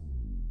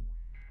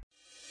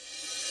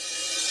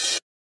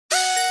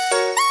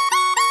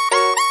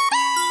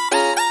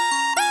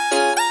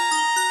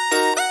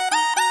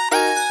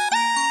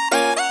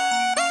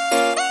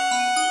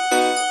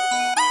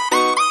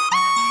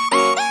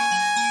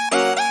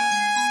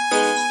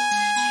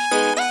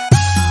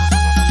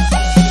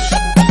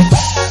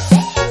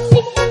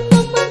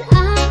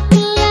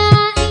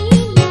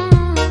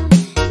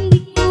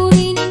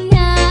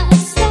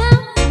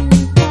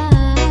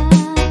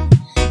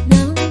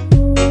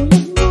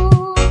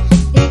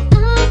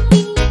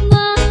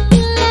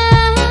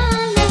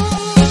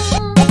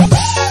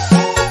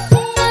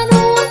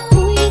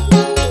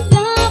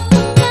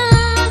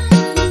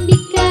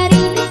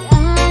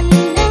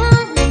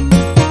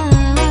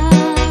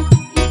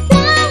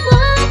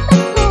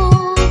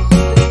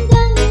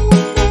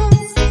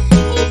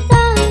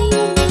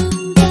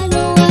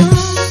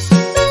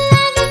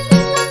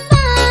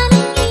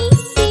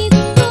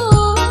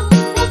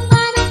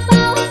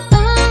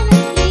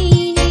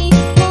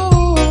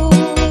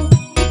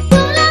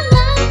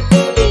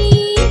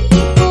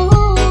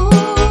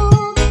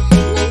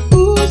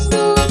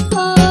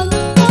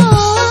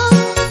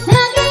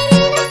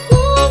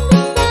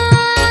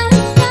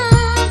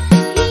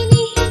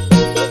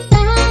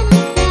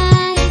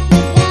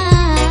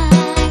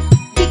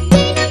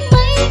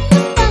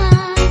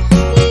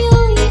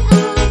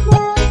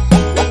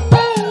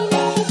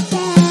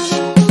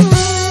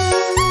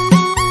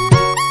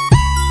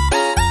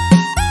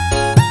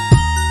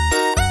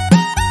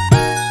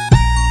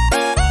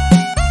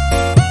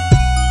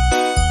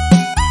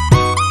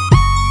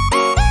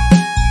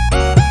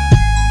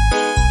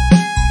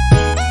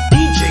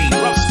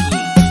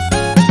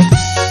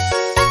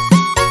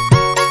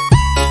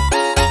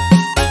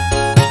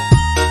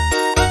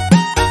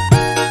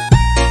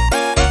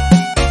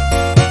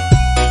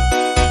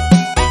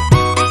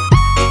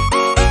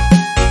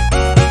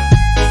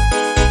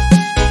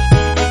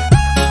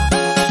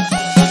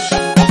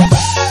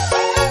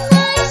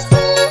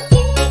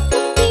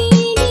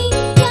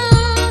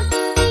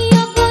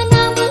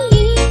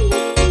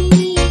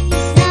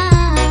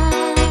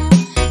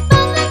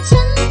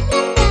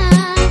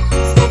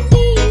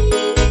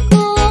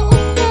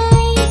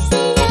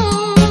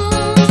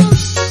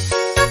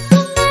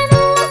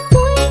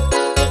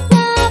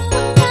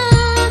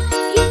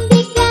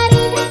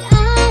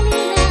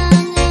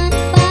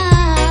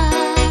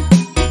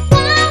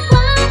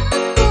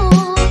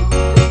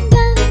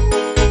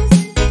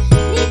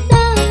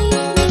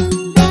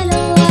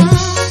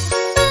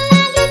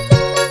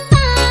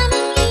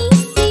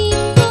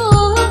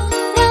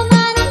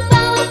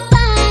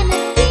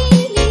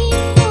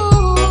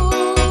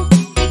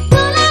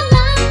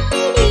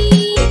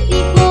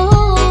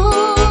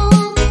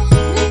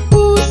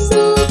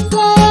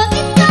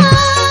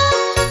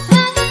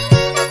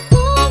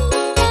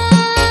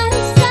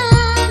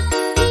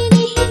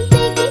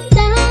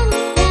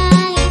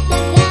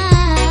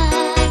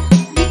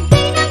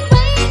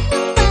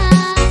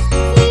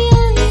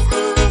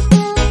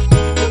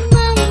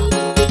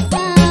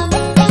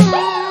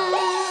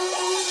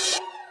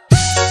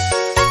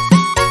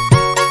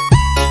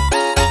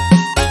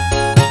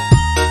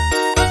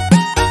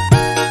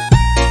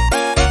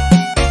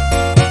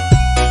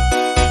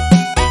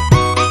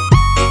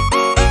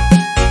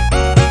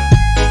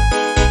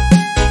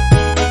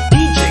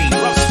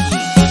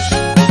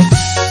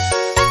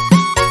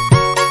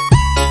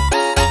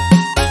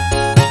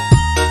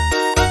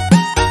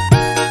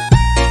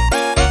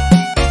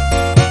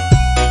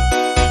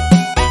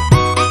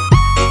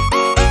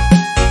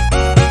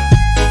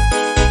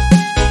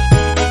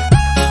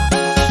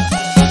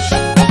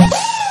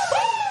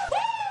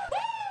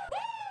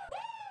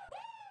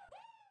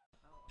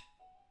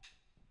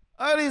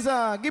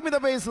 Lisa, give me the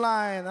bass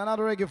line,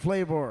 another reggae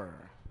flavor.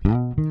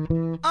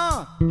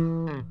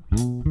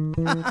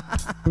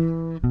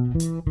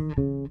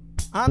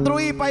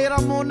 Andrew,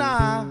 pahiram muna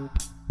ha.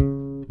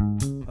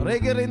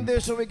 Reggae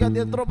rendition, we got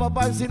the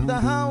TROPAVIBES in the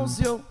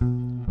house, yo.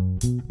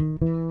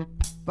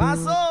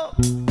 Paso!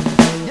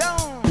 Yo!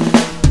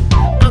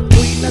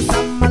 Ako'y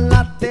nasa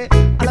Malate,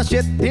 alas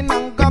 7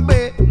 ng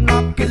gabi.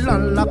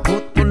 Nakilala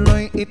ko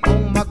tuloy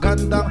itong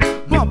magandang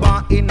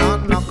babae na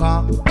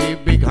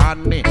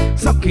nakaibighani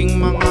sa aking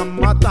mga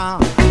mata.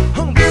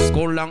 Hanggang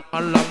ko lang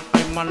alam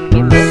ay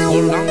manluloko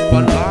lang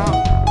pala.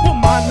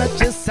 Pumanat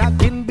siya sa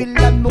akin,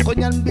 bilan mo ko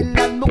niyan,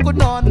 bilan mo ko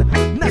nun.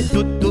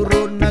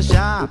 Nagtuturo na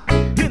siya,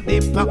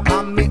 hindi pa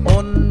kami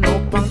on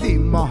upang di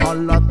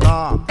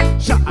mahalata.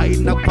 Siya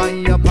ay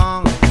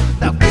nagpayabang,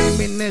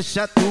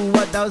 siya,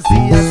 tuwa daw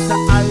siya sa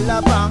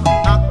alabang.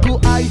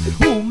 Ako ay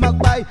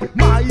humagbay,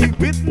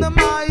 maibit na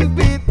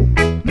maibit.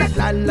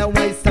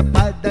 Nalalaway sa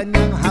pada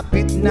niyang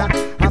hapit na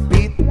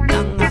hapit.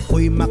 Nang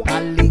ako'y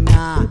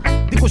makalinga,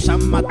 di ko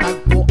siya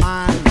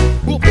matagpuan.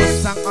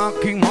 Bubos ang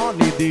aking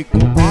honey, di ko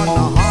pa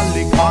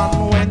nahalikan.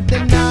 When the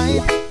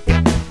night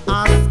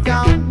has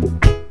come,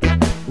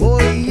 oh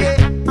yeah,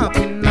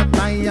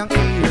 pinatay ang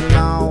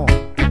ilaw.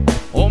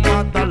 O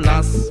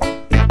madalas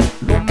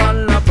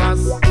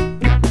lumalabas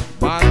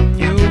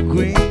Banyo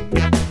Queen.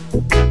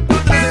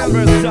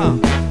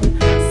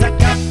 Sa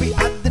Kapi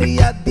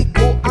Adria, di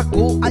ko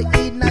ako ay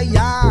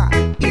inaya.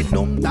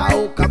 Inom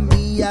daw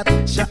kami at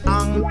siya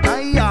ang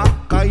taya.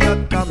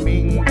 Kaya't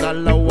kaming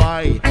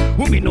dalaway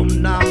uminom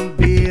ng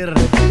beer.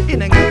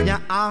 Inangit niya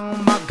ang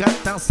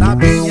magatang,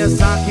 sabi niya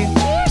sa'kin,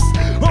 cheers!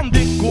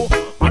 Hindi ko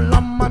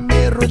alam man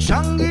meron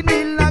siyang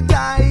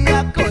inilagay.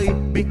 Ako'y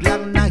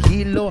biglang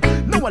nahilo,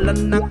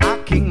 nawalan ng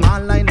aking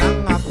malay.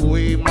 Nang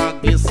ako'y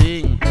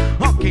magising,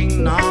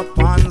 aking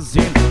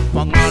napansin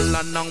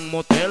pangalan ng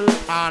motel,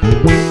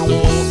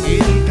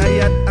 Andoin.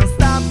 Kaya't ang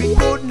sabi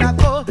ko na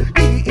ko,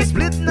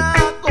 i-split na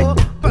ako.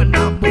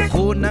 Panabo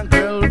ko ng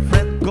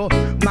girlfriend ko,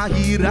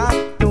 mahirap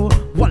to.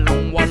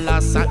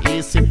 Walang-wala sa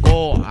isip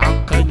ko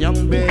ang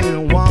kanyang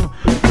bewang.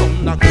 Nung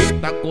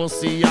nakita ko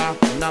siya,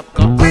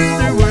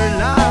 naka-underwear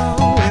lang.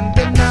 When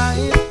the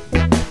night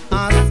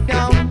has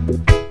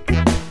come,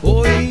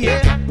 oh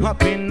yeah,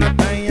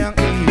 pinatay ang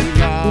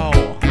ilaw.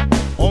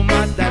 O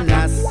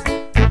madalas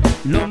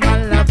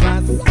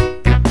lumalabas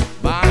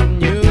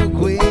Banyo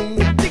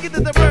Queen. Take it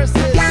to the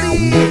verses,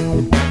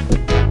 please.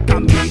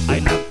 Kami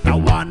ay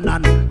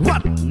nagtawanan,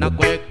 what?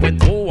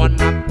 Nagkwekwentuhan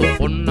at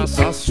doon na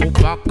sa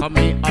suba.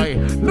 Kami ay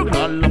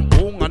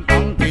naglalampungan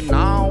ang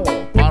ginaw,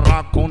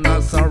 para kung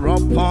nasa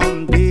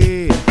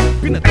Rapandi.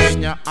 Pinatay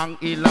niya ang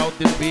ilaw,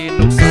 din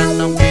binuksan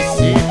ng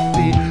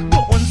bisiti.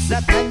 Doon sa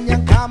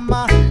kanyang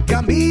kama,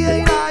 kami ay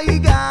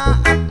naiga.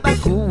 At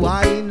ako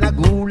ay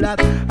nagulat,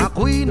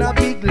 ako'y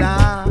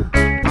nabigla.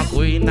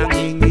 Ako'y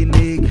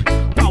nanginginig,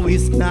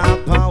 pawis na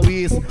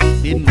pawis.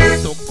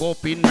 Dinutok ko,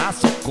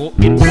 pinasok ko,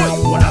 inboy,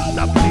 walang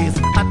dablis.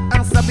 At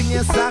ang sabi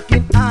niya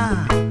sa'kin,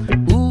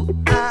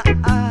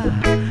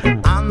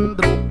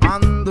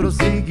 Andro,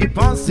 sige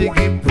pa,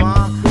 sige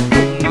pa.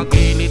 Kung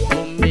mag-init,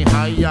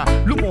 umihaya,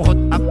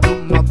 lumuhod at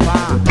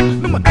lumaba.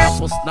 Nung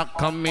matapos na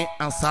kami,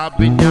 ang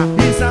sabi niya,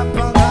 isa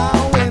pa nga.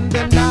 When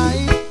the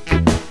night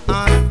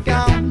has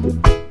come,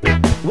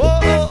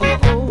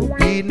 oh,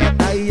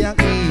 pinatay ang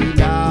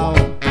ilaw.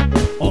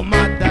 O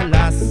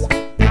madalas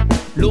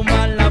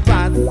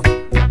lumalabas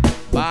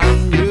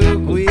Banyo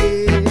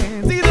Queen.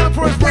 See the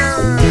first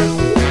verse.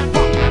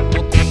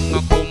 Pangputing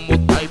ako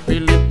mutay,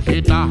 pilit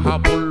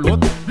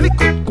hinahabulot.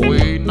 Likod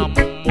ko'y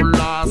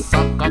namumula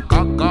sa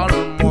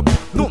kakakalmot.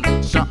 Nun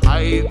siya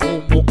ay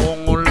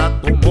umuungol at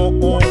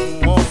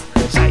umuungos.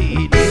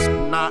 Siya'y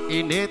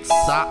init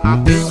sa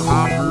aking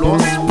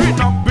haplos.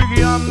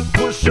 Pinagbigyan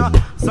ko siya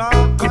sa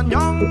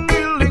kanyang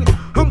hiling.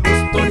 Ang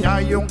gusto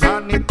niya yung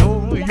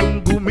ganito, yung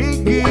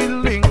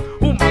gumigiling.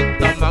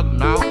 Humagdamag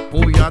na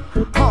puyat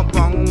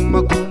habang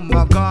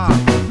magumaga.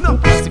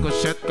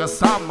 Napasikosyet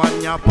kasama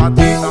niya,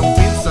 pati ang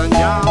pinsan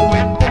niya.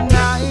 When the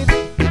night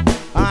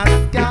has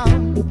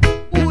come,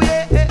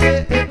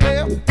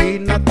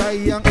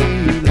 pinatay ang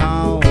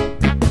ilaw.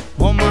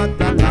 O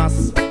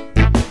madalas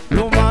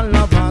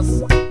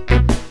lumalabas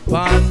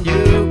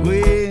Banyo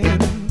Queen.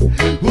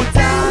 Oh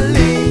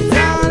darling,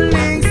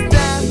 darling,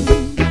 stand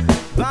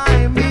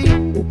by me.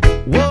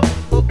 Whoa,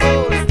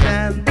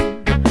 stand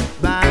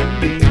by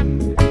me.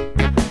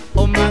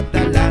 O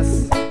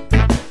madalas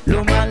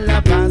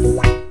lumalabas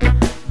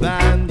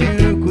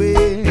Banyo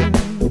Queen.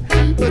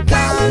 Oh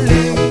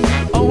darling,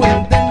 oh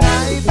when the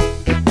night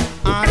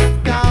has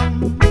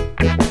come,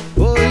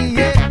 oh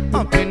yeah,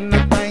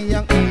 pinatay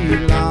ang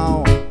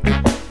ilaw.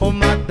 O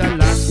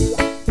madalas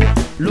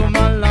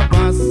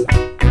lumalabas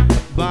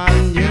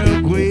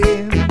Banyo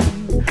Queen.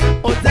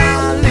 Oh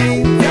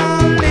darling,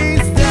 darling,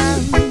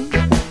 stand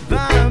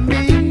by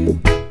me.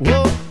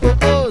 Whoa,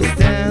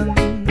 stand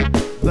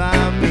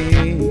by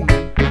me.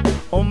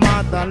 O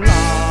madalas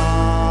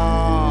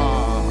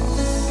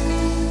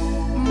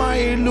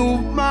may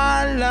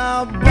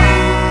lumalabas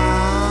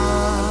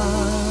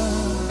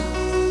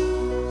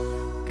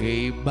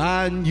kay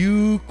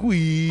Banyo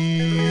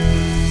Queen.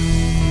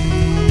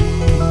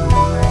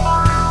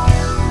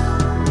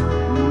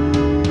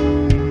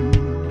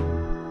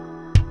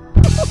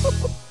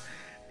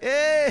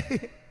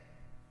 Hey,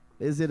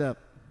 listen up.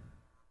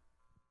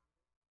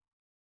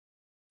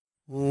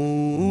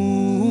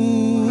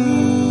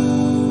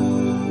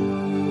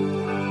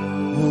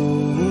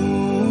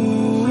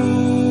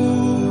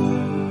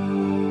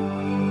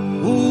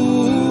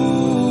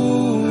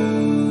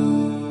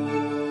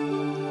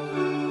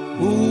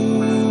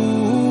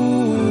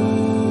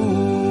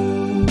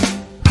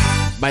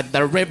 By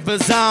the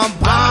rivers of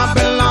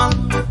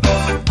Babylon,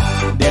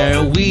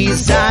 there we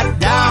sat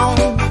down.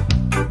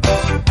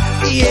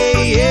 Yeah,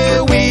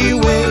 yeah, we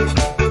will.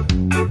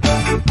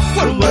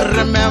 We'll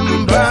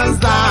remember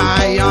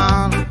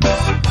Zion.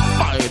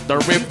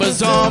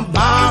 rivers of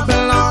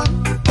Babylon.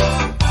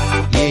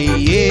 Yeah,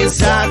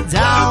 yes, are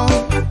down.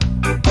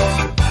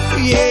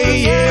 Yeah,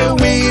 yeah,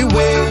 we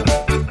will.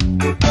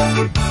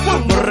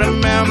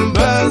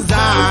 Remember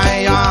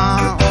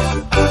Zion.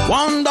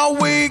 When the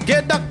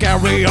wicked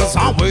carry us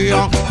away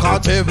on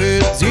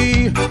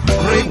captivity,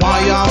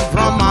 require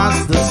from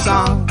us the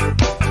song.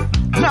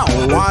 Now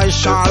why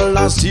shall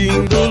I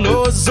sing the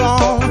Lord's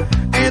song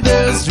in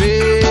the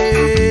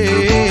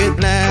street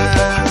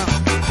land?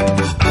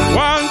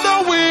 When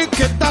the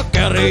wicked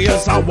carry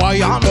us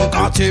away on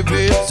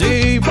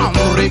captivity,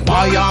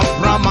 require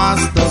from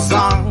us the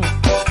song.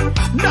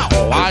 Now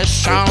why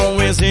shall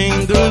we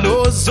sing the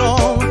Lord's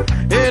song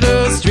in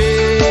the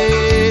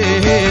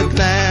street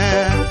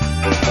land?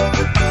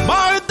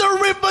 By the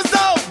rivers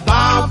of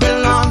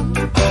Babylon,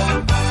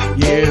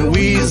 yeah,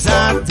 we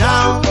sat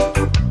down.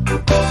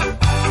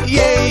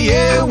 Yeah,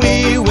 yeah,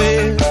 we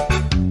will.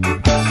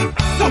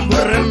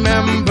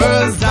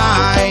 Remember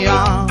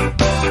Zion.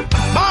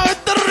 By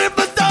the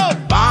rivers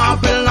of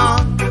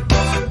Babylon,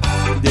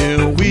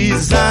 there we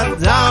sat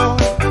down.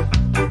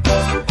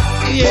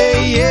 Yeah,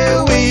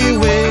 yeah, we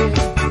will.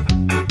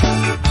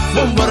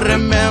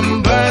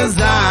 Remember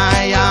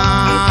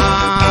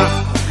Zion.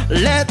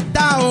 Let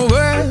the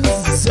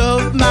words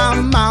of my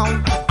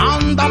mouth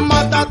and the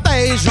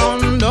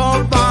meditation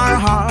of our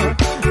heart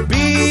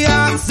be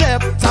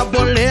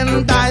acceptable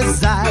in thy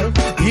sight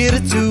here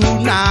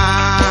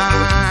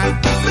tonight.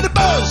 With the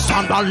boast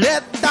and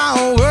let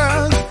the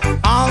words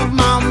of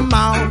my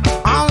mouth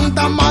and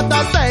the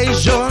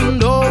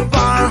meditation of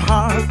our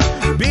heart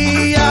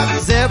be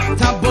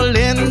acceptable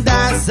in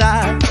thy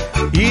sight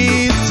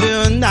here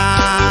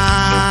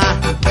tonight.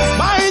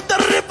 By the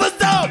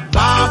rivers of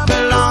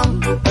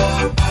Babylon,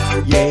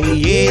 yeah,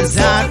 yes,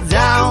 are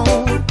down.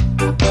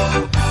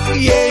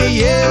 Yeah,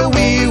 yeah,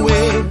 we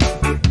will.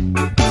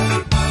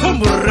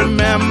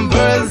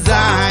 Remember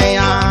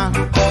Zion.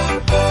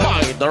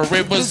 By the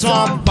rivers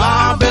of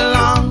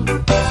Babylon,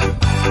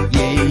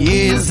 yeah,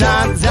 yes,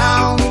 are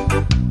down.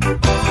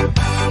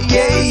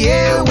 Yeah,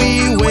 yeah,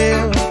 we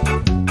will.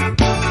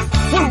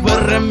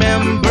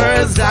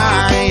 Remember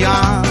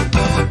Zion.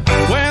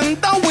 When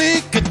the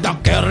wicked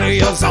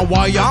carry us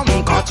away on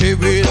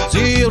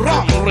captivity,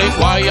 wrong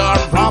require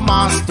from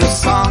us the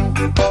song.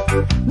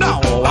 Now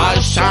why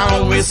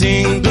shall we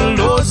sing the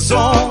Lord's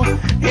song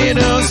in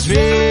the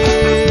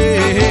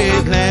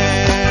street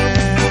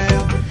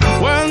land?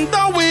 When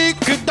the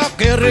wicked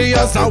carry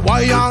us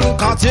away on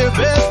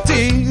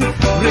captivity,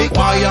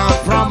 require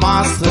from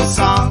us the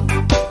song.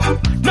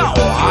 Now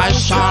why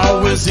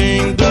shall we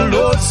sing the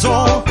Lord's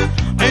song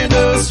in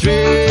the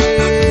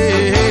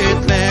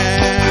street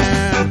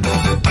land?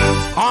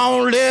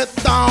 Only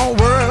the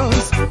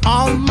words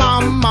of my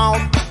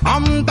mouth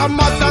and the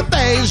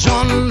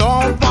meditation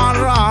of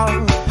our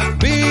heart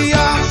be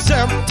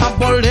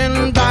acceptable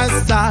in thy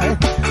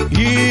sight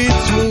here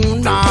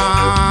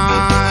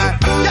tonight.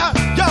 Yeah,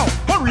 yo,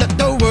 let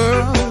the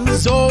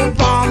words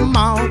of our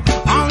mouth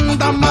and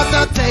the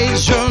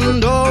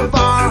meditation of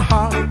our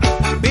heart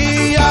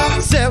be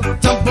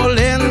acceptable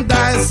in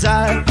thy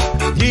sight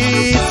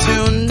here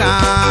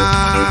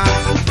tonight.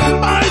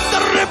 By the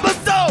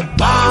rivers of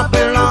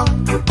Babylon,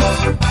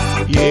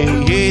 yeah,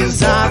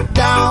 yes, are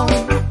down.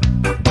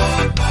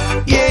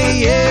 Yeah,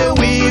 yeah,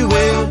 we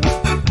will.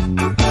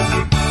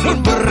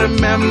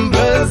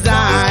 Remember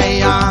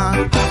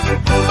Zion.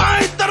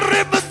 By the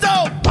rivers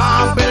of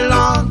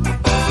Babylon,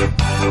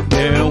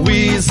 there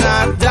we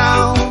sat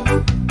down.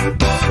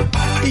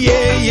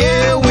 Yeah,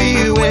 yeah,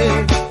 we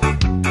will.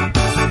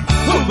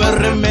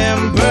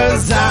 Remember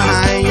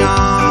Zion.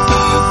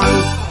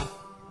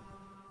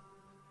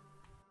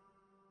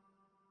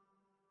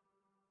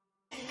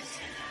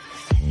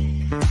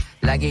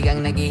 Lagi kang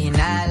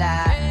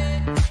naghihinala,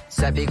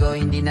 sabi ko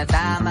hindi na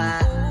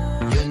tama.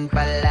 Yun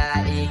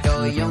pala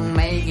ikaw yung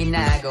may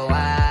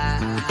ginagawa.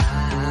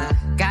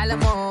 Kala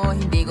mo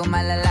hindi ko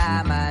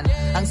malalaman,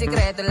 ang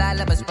sikreto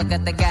lalabas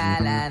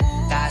pagkatagalan.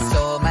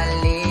 Kaso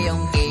mali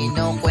yung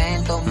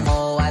kinukwento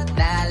mo at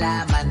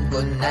nalaman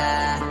ko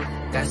na.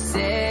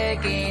 Kasi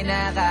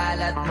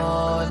kinakalat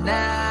mo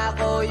na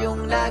ako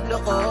yung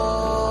nagloko.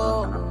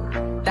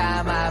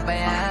 Tama ba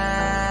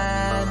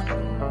yan?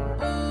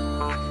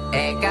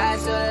 Eh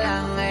kaso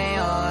lang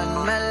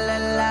ngayon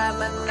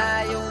malalaman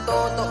na yung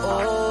totoo.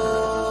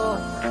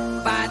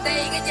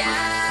 Patay ka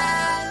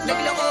dyan,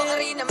 nagloko ka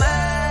rin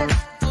naman.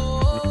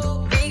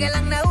 Di ka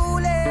lang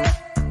nahuli,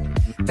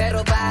 pero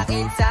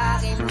bakit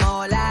sa'kin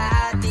mo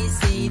lahat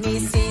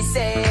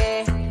isinisisi?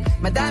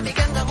 Madami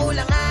kang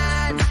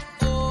kakulangan,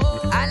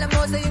 alam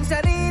mo sa iyong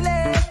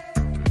sarili.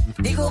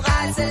 Di ko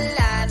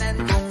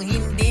kasalanan kung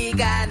hindi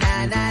ka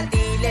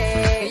nanatili.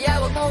 Kaya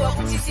wag mo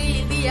akong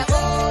sisihin, di ako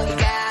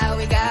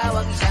ikaw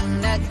ang siyang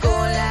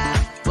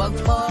nagkulang. Wag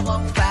mo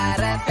kong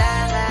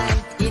paratangan,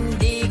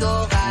 hindi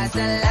ko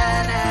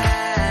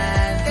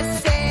kasalanan.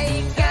 Kasi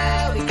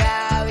ikaw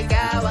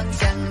ang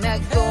siyang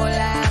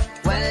nagkulang.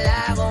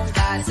 Wala akong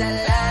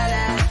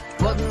kasalanan,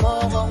 wag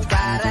mo kong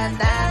paratangan.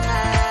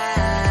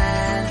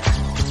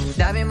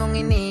 Dami mong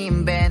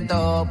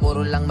iniimbento, pero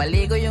puro lang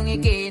mali ko yung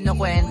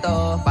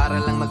ikinukwento.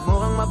 Para lang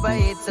magmukhang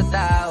mabait sa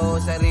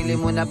tao, sarili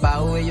mo na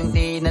pauwi yung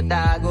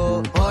tinatago.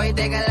 Hoy,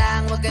 teka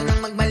lang, wag ka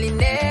nang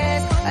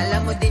magmalinis.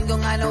 Alam mo din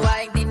kung ano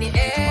aking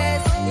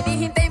tiniis.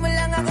 Hinihintay mo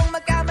lang akong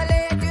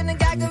magkamali at yun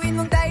ang gagawin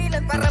mong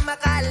dahilan para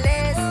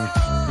makalis.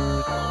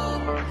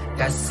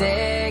 Kasi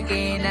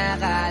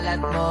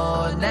kinakalat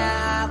mo na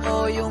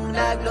ako yung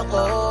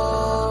nagloko.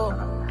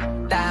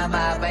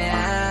 Tama ba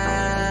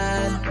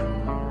yan?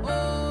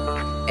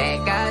 Eh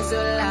kaso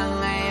lang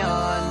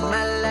ngayon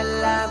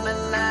malalaman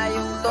na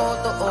yung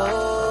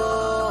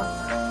totoo.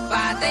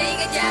 Patay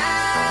ka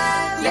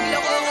dyan,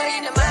 nagloko ka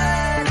rin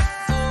naman.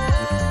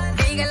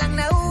 Di ka lang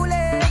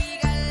nahuli,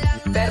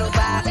 pero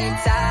bakit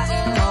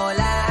sa'kin mo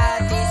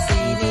lahat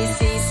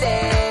isinisisi?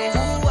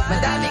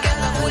 Madami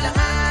kang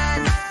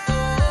kakulangan,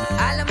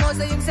 alam mo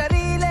sa iyong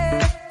sarili.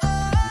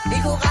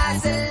 Di ko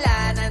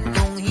kasalanan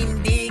kung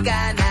hindi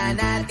ka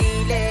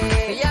nanatili.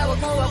 Kaya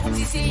wag mo akong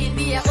sisihin,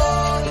 di ako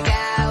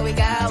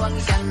ikaw ang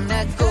siyang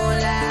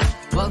nagkulang.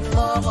 Wag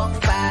mo kong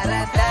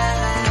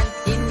paratangan,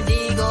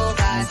 hindi ko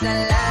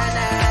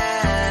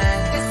kasalanan.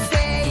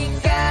 Kasi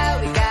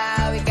ikaw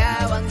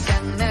ang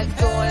siyang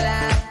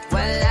nagkulang.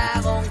 Wala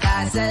kong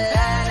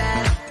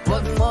kasalanan,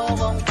 wag mo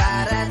kong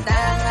paratangan.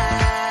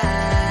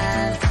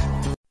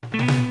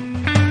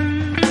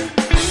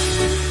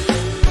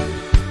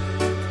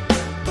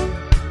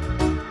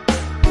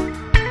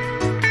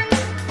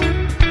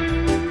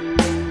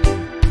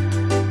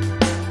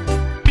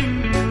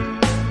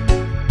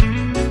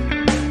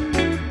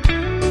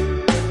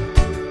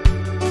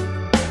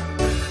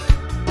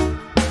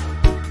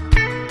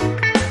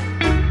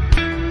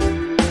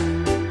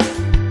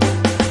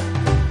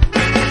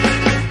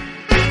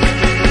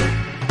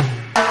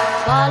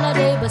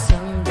 Baladay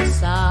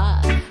basang-basa,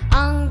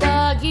 ang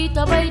dagit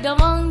abay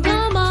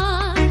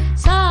damang-dama.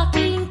 Sa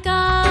aking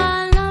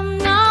kalamnang,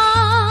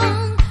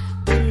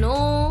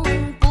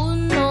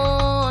 punong-puno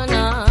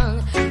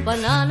ng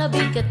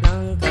pananabik at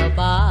ng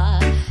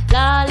kaba.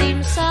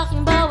 Lalim sa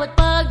aking bawat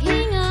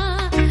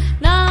paghinga,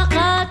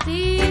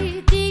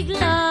 nakatitig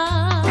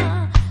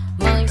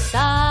lamang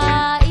sa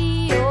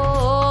iyo.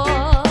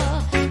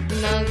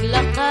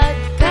 Naglakad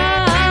ka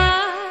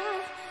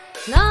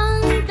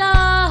ng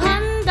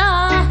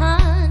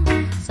dahan-dahan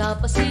sa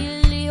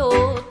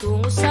pasilyo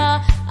tungo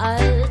sa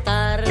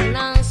altar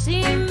ng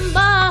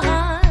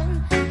simbahan.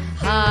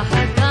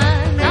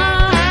 Hahagan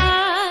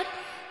at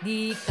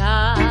di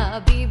ka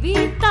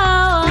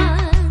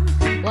bibitawan,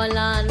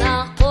 wala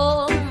na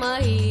akong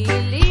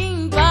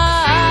mahiling pa.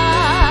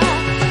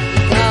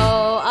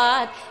 Ikaw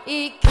at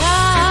ikaw,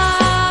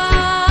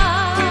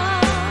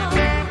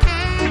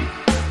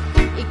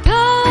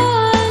 ikaw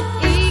at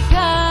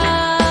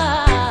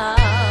ikaw,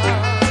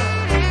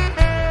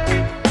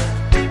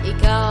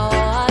 ikaw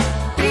at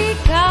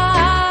ikaw,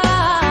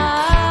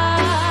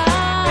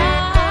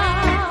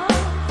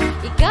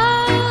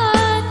 ikaw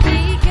at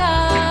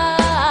ikaw.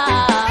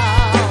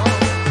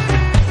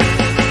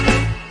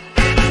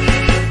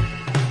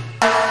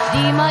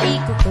 Di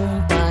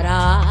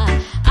maikukumpara,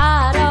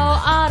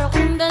 araw-araw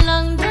kong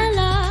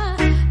dalang-dala.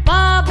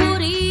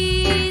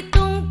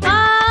 Paboritong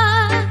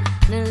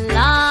panalangin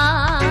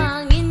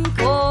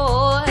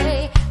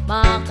ko'y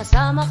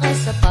makasama ka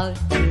sa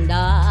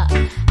pagtanda.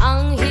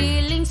 Ang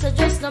hiling sa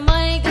Diyos na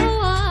may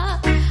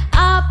gawa,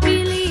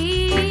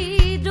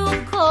 apelido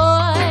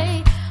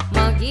ko'y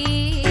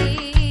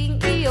maging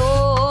iyo.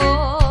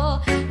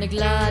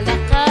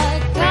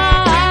 Naglalakad ka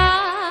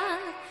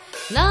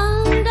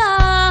ng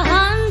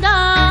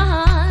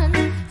dahan-dahan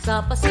sa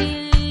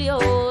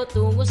pasilyo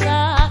tungo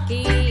sa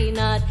akin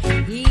at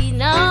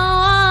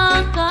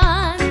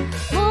hinawakan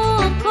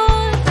mo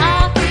ko'y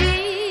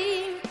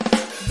aking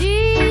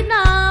di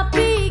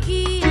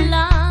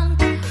napigilang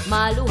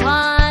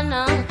maluhan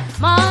ng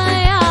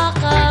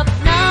mayakap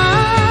na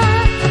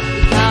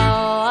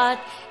ikaw at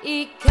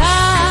ikaw,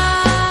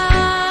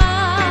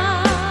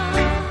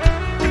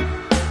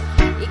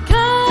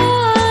 ikaw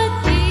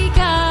at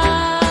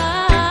ikaw,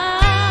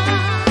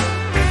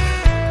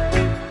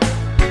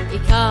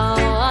 ikaw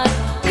at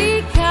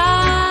ikaw.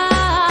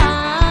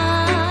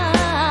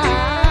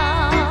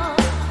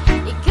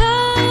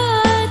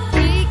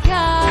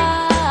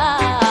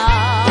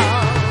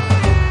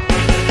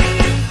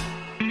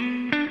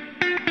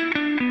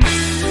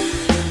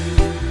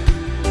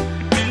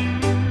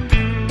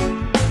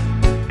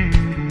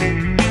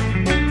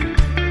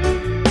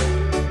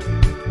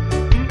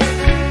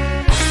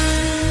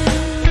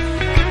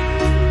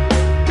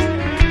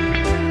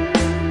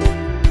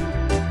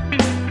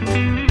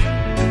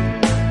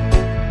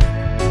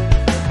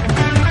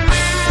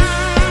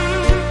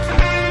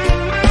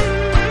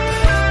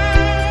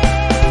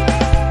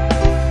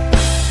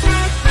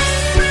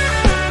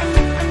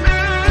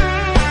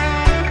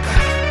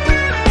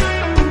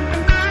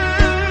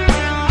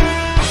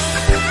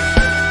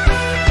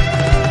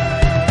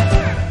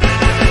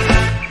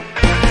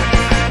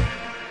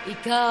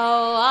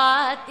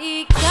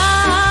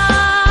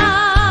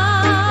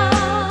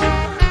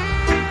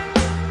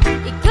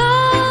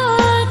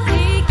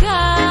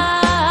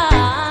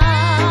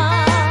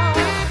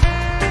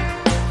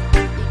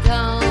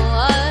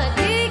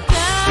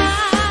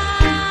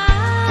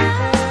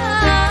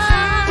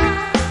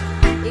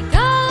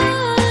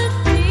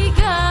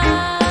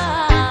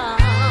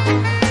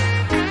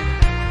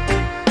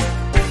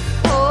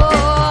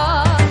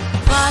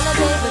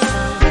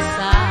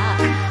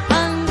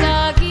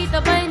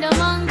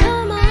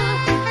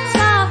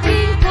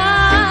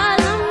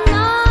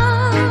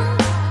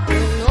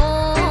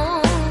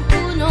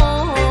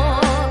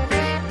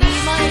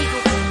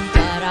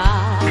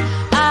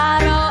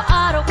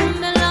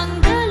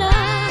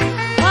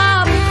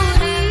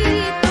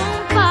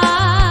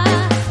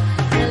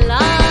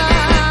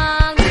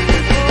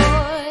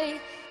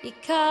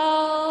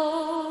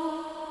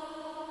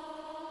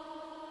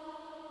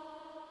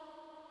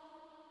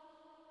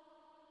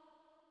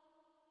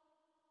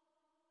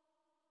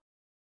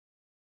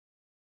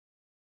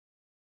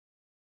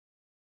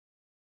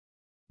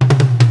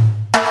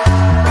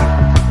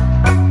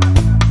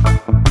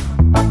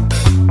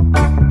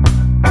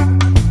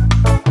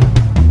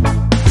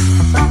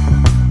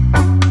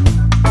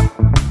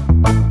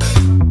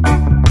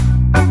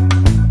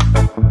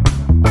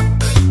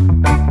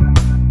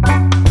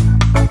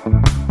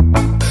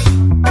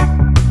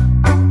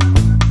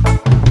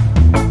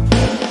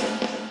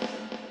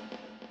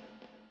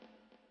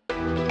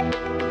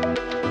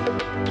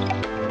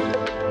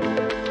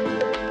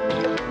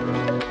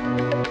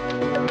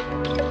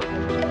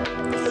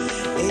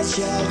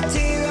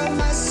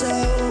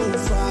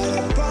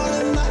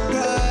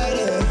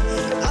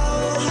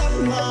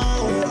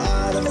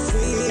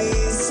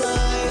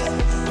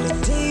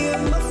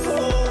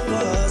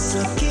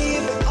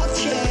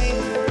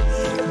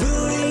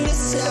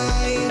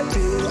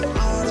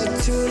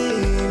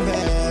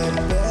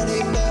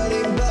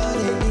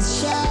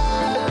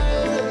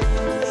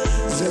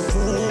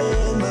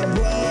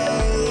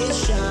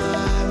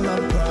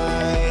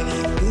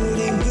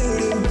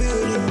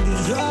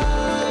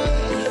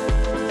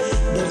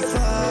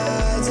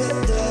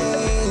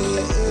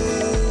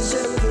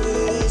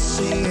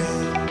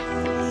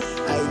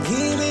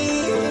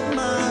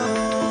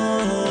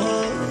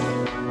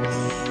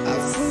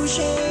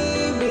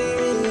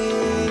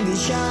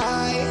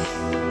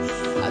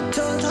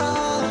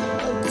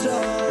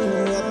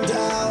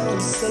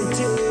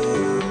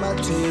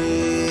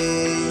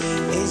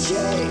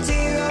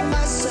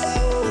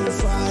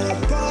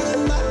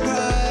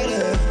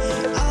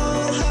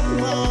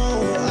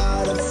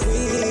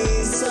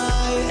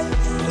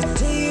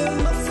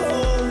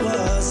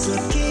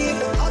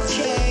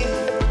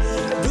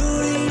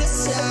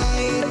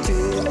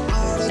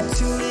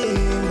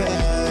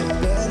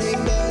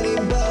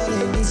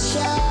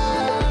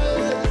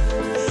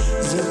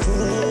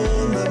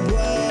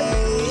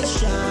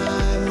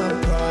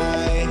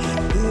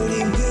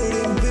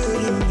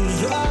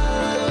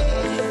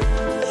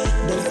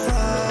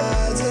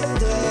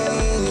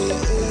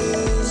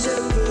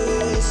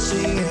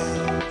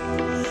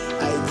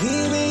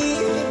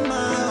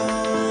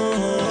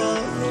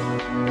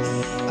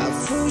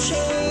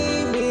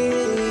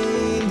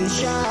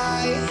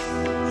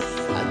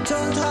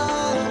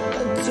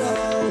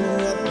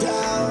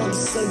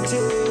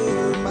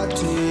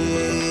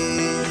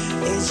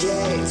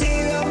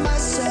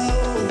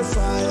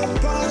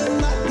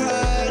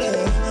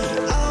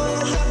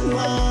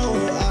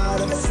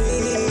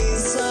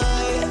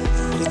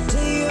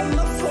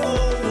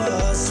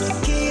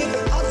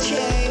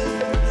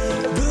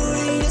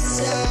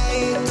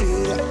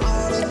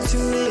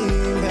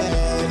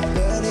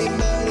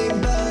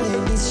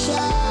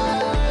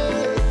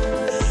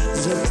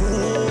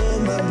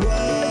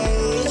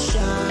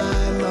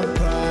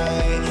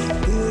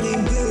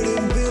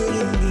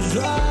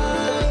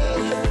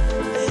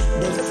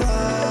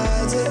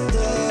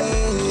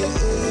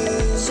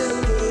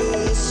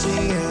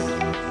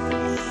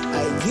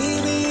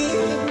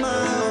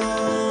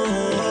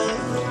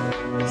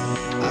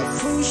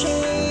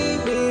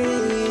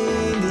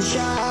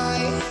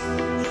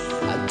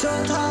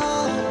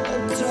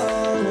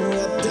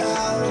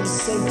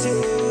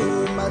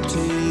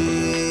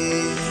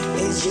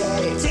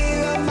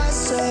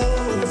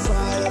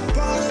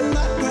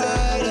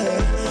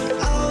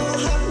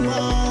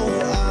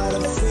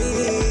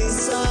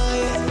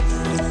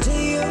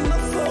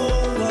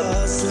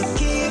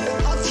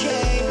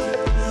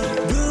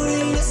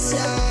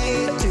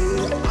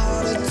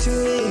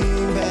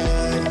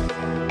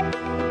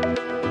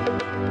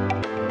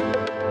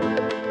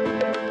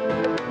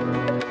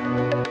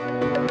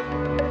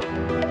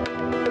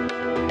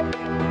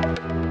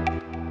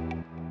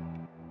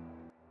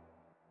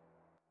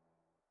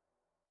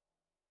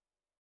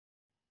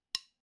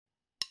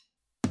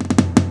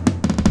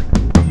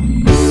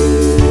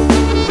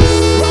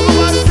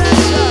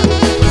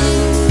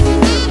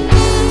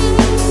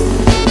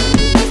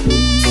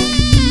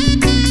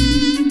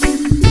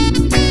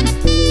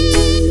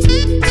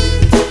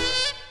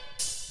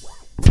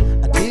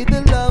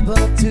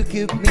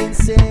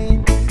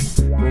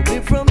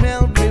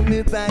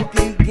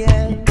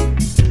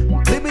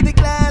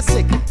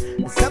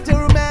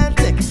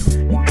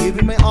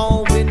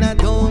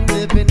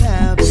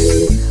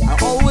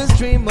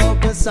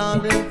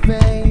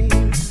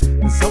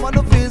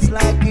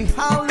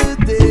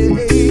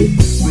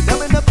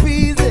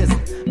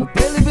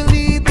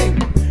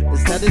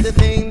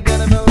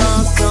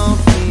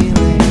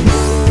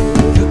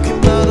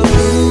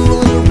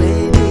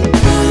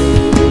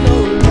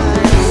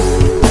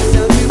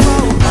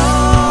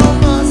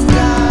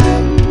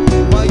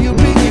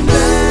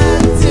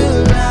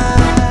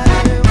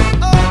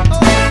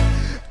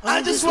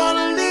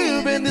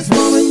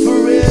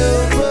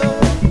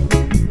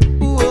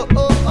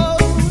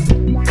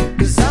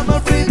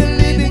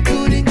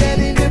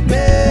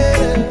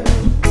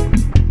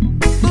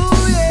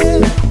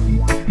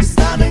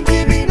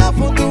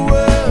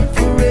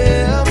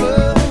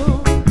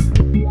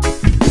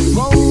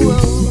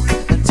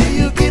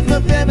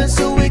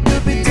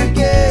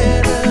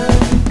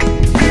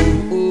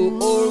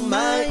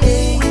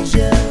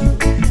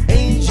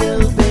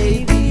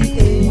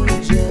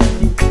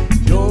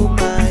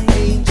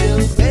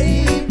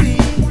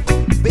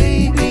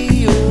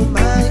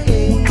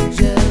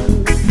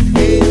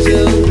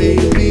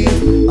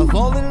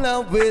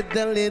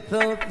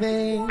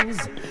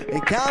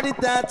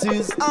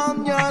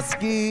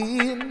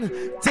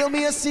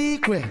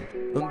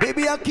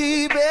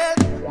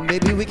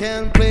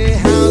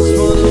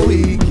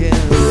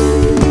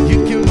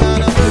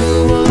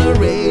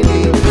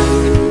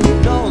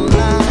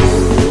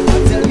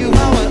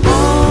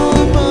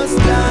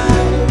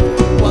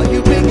 While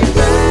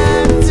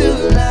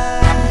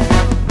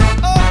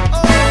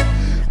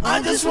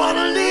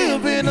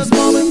live in this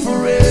moment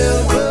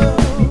forever.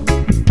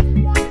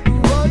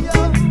 Oh,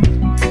 yeah.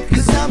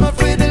 'Cause I'm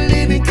afraid of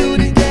living good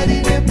and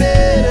getting it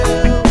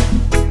better.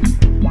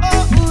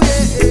 Oh,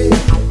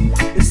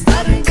 yeah. It's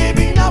starting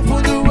giving up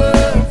for the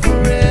world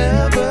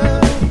forever.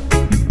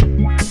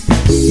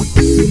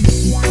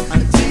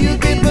 Until you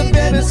get my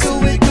better so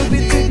we could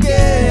be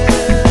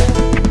together.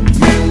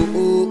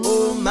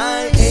 Oh,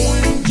 my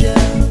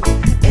angel,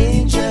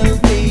 angel,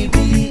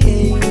 baby,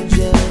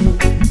 angel.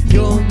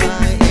 You're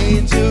my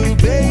angel,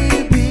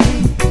 baby,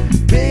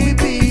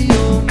 baby,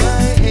 you're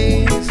my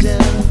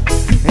angel,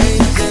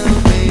 angel,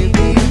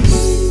 baby.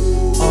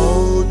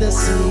 All the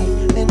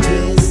sweet and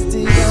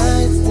twisted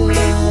eyes that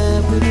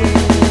I've been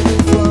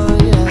waiting for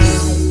you,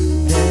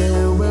 they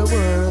were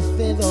worth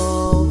it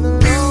all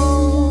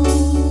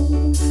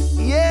alone.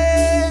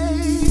 Yeah,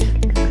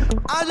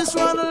 I just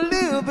wanna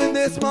live in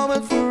this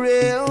moment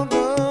forever.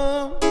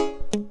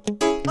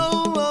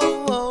 Oh,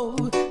 oh,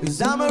 oh, 'cause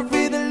I'm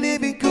afraid of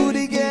living could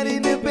it get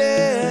any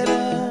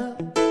better.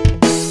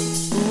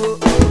 Oh,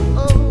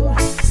 oh, oh,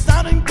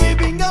 starting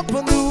giving up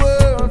on the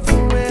world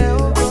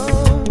forever.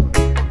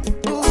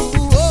 Oh,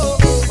 oh,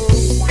 oh,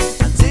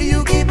 oh, until you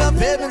give up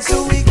heaven so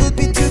we could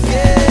be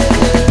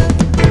together.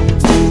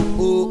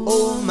 Oh,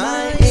 oh,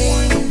 my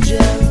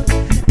angel,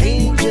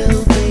 angel,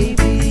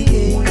 baby,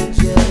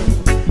 angel.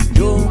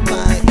 You're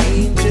my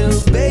angel,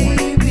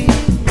 baby,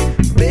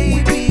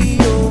 baby,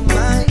 you're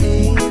my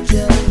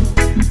angel,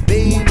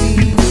 baby,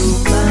 you're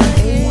my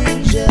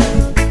angel,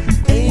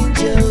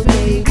 angel,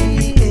 baby,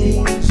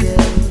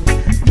 angel.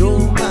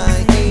 You're my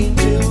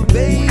angel,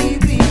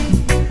 baby,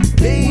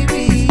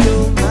 baby,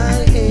 you're my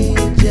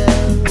angel.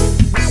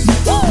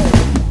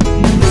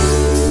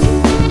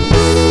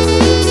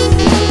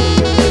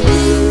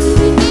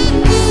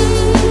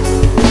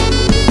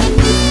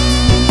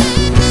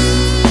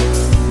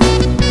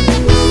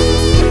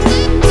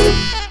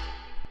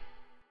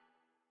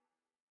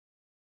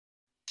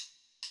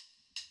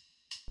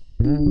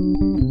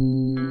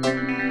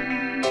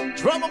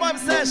 Drum up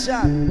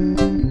session.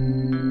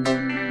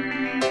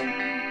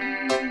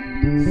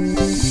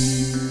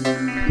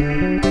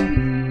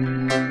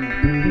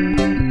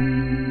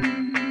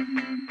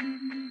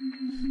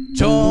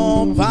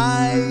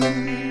 Jopay,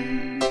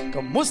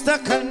 kamusta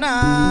ka na?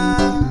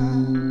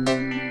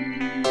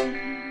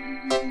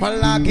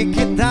 Palagi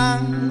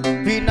kitang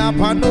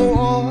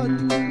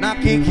pinapanood,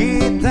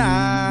 nakikita.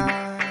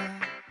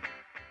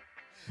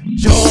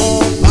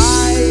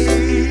 Jopay,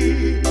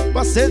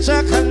 pasensya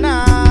ka na.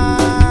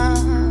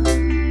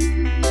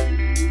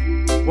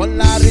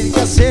 Wala rin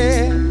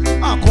kasi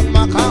akong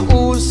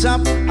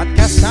makausap at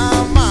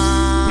kasama.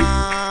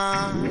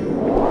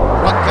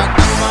 Huwag ka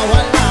nang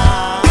mawala,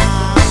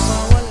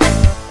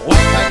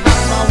 huwag ka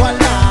nang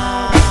mawala.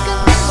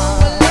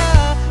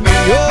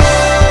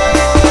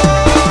 Ngayon,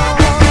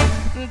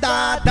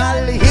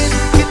 dadalhin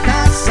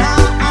kita sa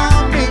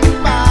aming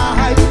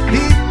bahay.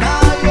 Di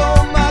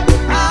tayo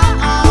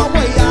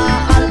mag-aaway,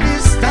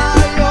 aalis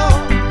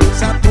tayo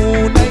sa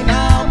tunay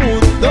na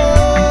mundo.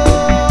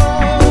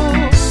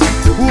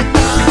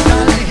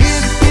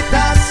 Dadalhin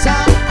kita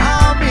sa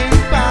aming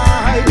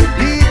bahay.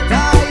 Di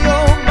tayo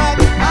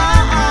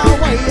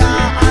mag-aaway,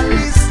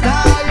 aalis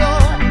tayo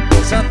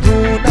sa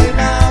tunay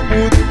na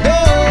mundo.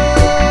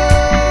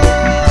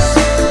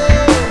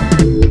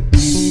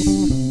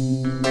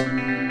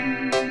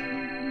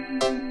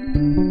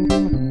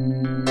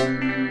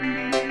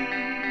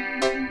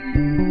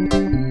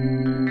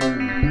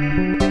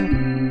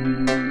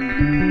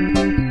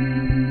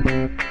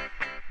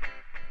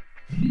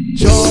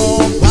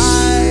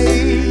 Jopay,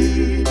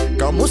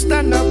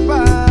 kamusta na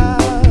ba?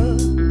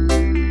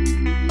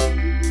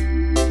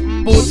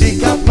 Buti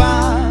ka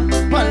pa,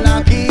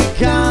 palagi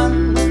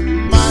kang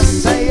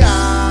masaya.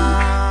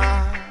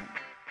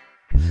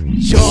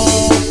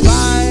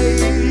 Jopay,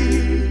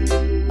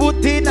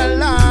 buti na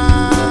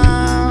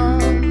lang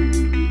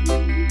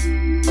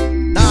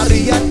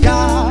nariyan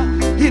ka,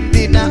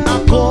 hindi na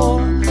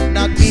ako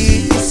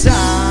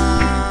nag-iisa.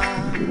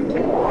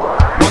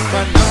 Huwag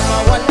ka nang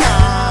mawala,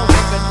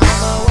 huwag ka nang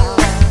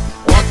mawala,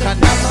 huwag ka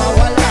nang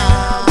mawala.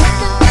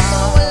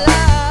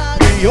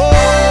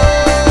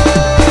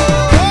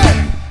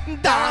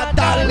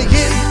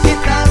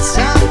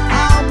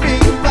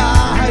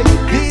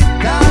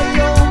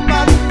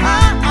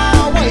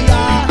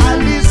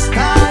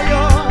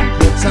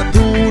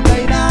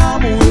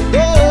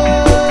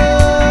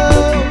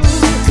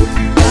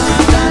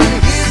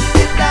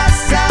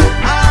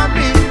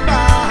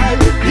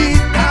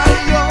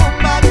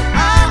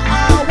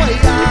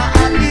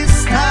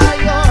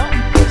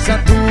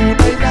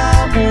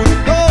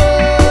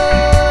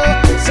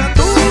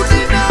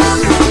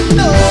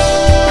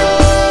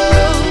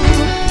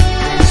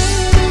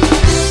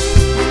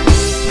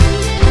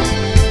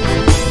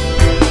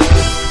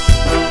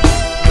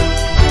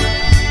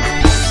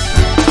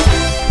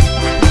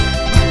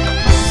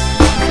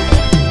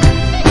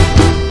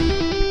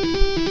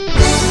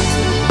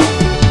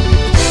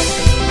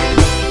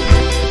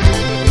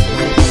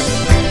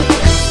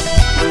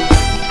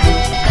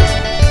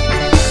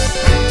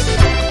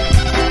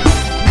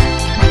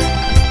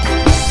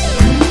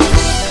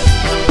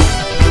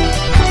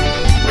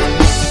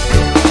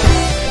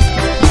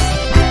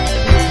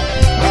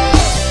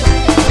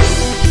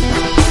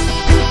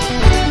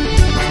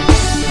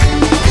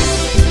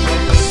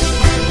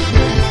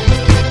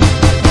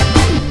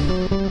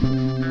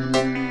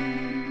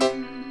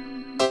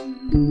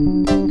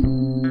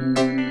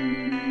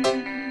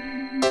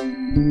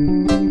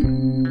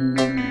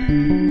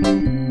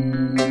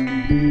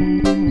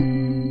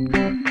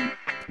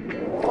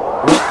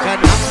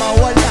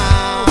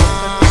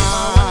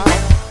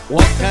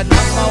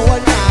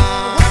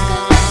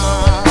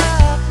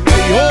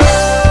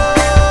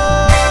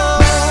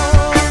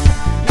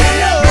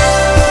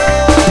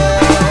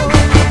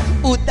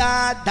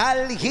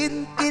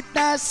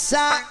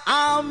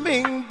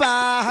 aming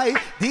bahay.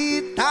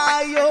 Di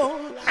tayo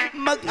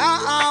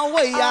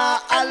mag-aaway,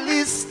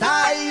 aalis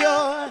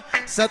tayo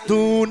sa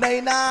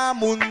tunay na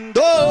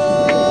mundo.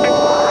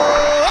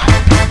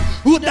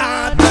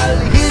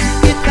 Dadalhin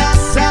kita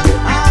sa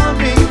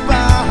aming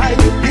bahay.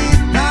 Di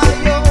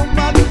tayo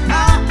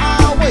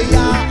mag-aaway,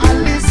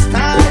 aalis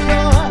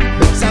tayo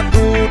sa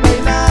tunay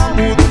na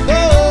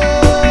mundo.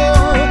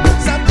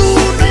 Sa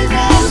tunay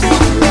na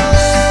mundo.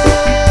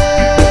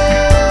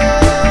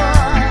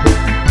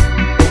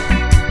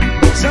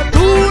 Sa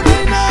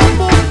tunay na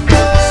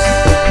mundo.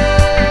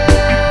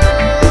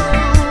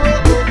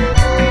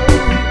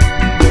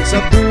 Sa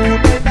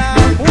tunay na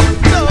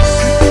mundo.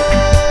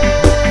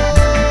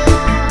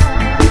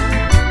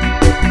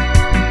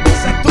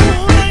 Sa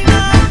tunay na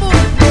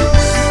mundo.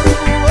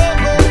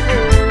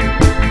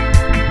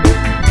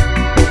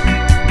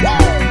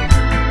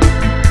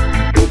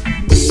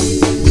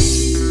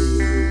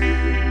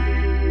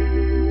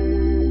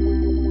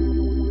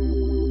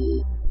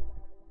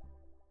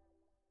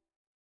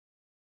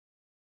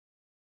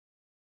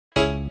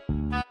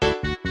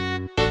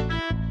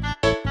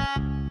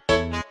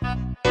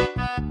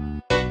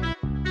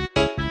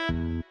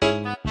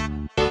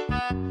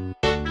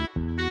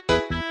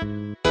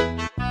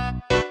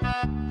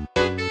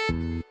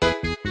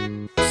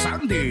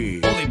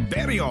 Sandy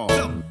Oliverio,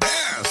 the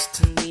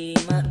best. Di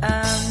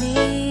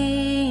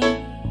maamin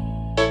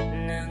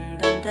ng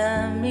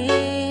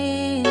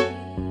damdamin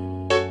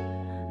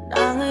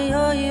na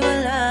ngayon'y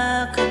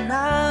wala ka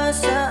na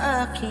sa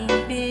aking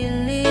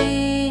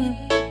piling.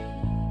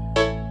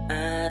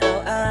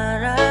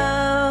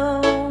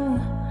 Araw-araw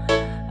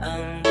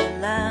ang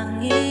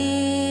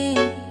dalangin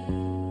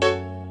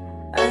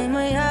ay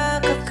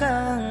mayakap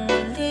kang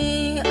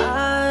muli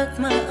at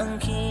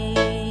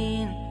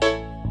maangkin.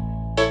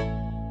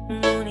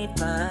 Ngunit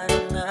paano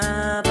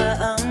nga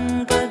ba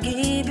ang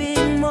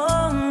pag-ibig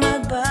mong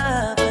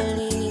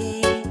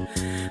magbabalik?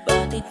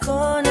 Bakit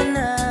ko na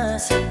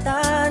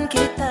nasaktan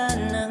kita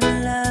ng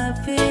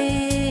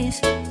labis?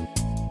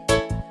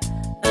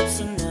 At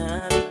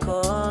sinabi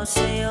ko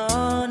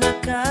sa'yo na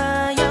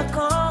kaya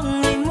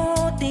kong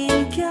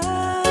limutin ka.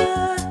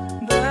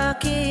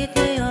 Bakit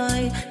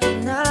ngayon'y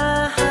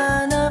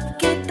hinahanap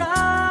kita?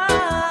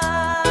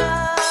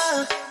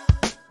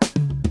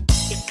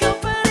 Ikaw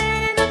pa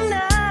rin ang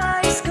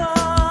nais ko,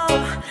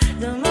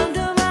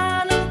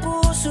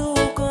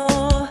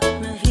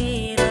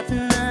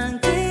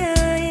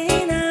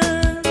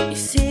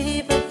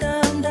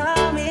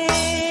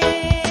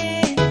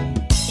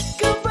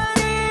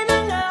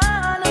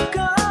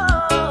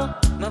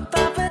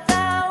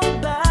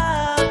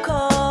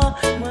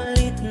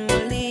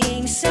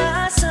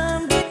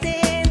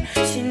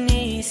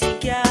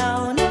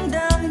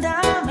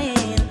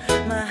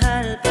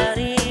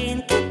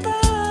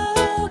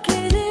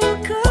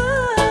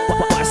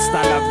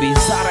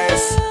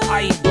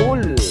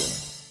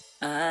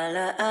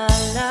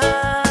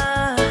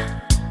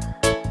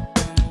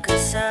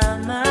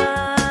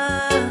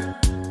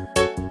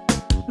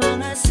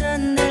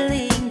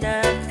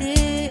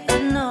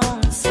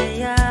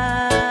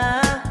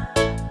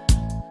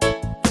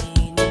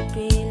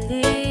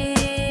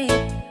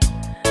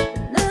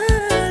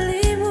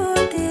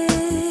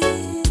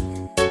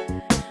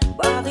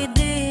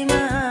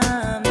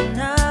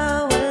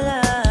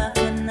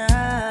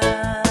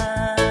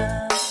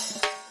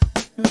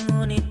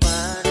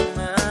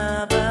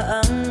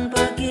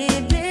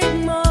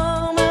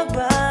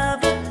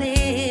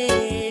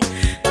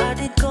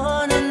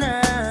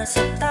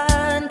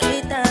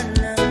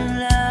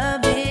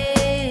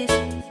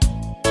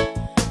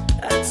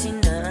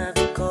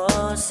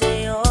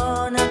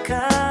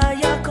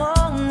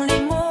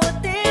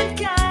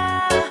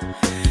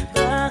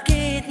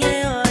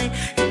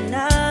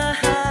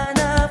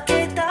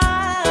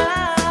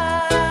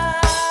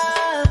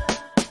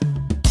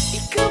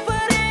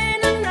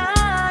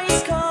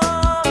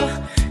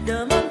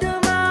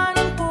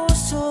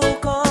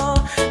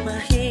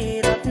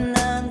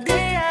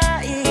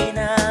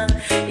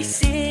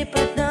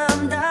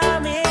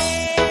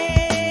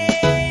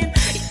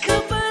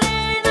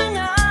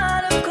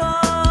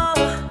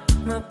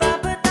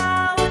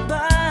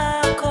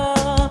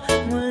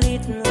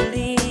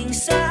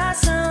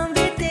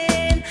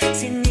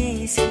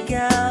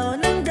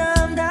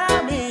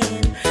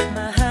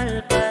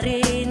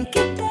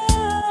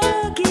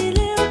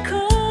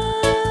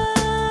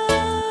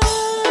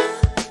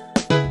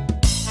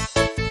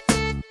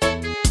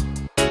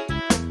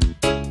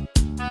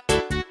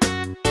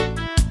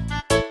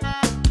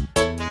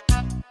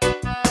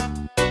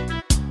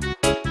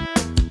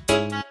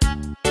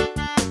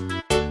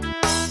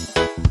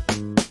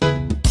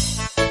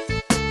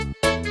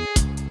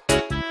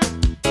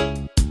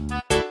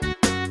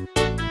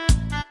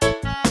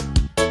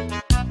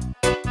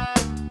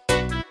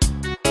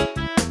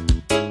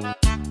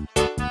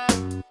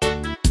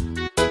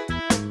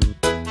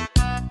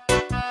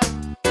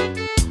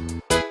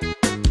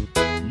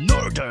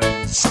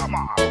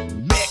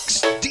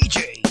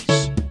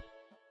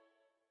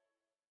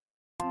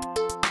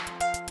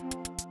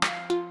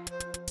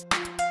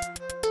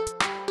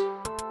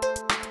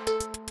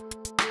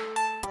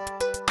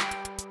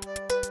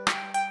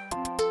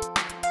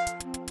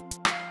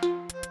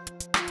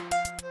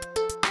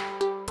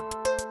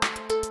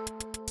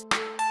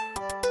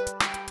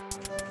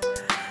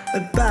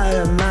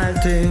 about my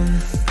thing.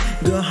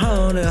 Go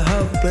on and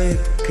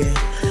heartbreaking.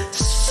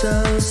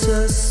 So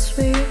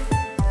sweet,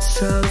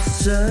 so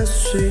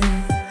sweet.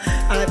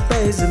 I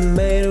play the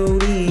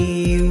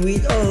melody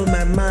with all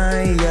my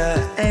mind,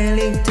 yeah. And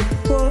link to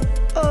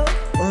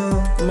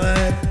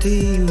my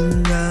thing,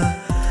 yeah.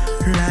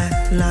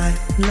 Lie,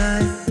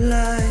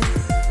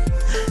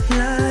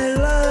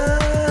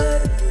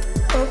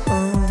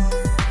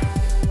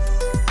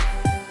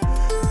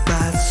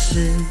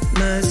 Passing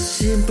my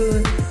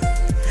simple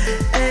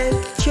and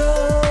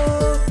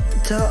your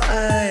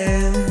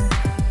time,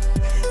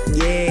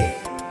 yeah.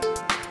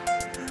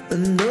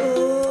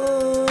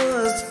 No,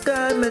 I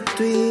got my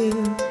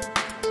dream.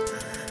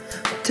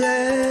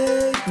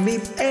 Take me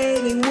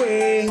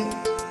anywhere.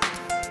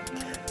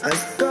 I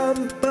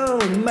stomp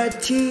on my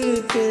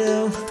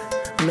chicken.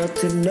 Not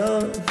to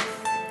know,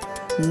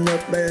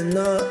 not better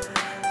know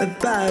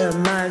about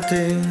my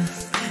thing.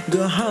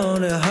 Go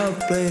on and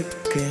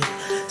heartbreaking.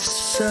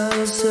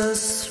 So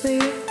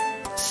sweet,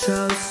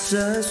 so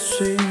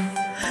sweet.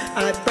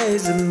 I play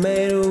the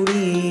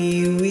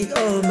melody with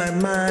all my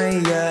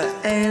mind, yeah.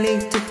 And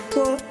link to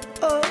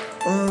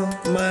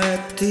my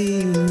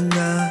thing,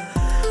 yeah.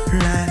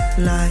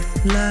 Lie,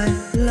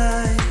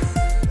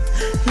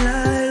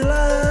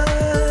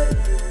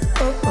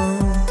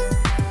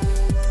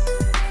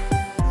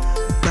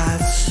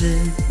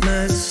 Passing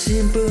my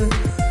simple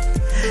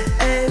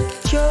and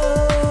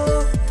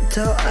your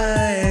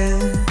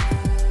time,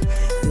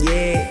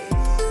 yeah.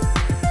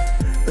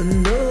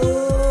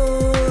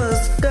 No,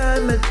 I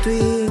got my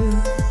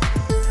dream.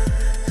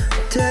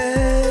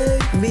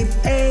 Take me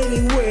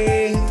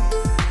anywhere.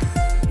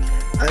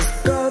 I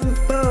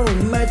stomp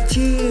on my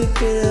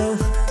chicken.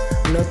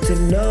 Not to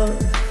know,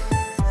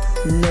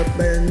 not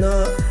better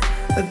know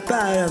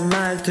about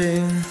my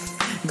thing.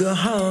 Go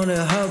on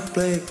and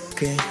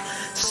heartbreaking.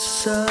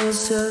 So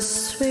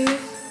sweet,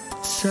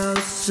 so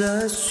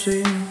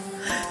sweet.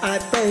 I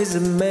play the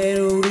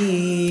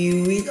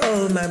melody with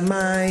all my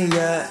mind,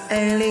 yeah.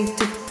 And link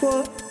to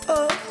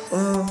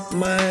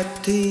my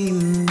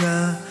team,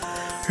 yeah.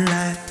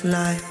 Lie,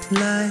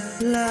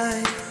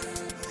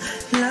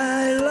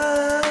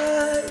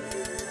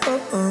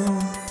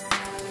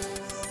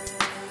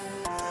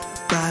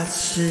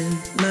 Passing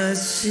my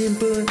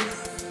simple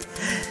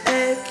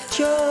and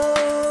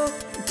your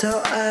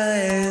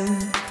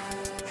time,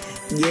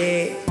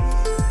 yeah.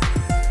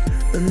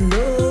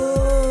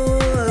 No,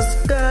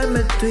 I got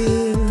my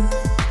dream.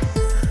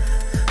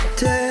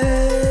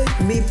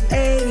 Take me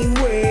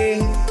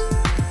anywhere.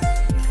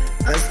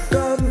 I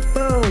stomp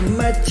on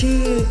my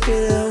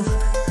chicken.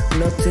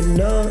 Not to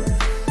know,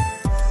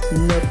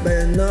 not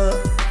better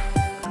know.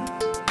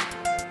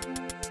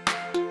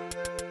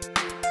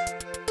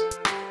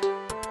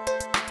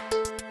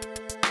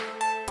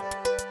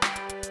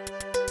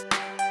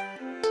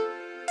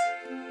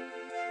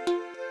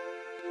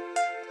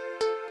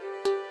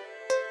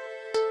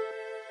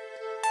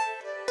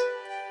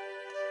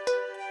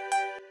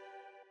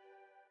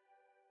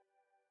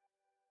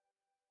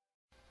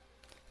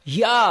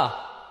 Yeah,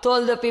 to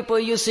all the people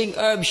using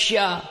herbs,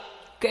 yeah.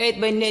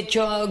 Create by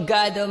nature,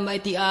 God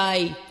Almighty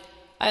I.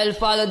 I'll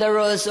follow the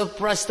rules of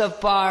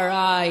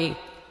Rastafari.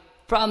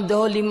 From the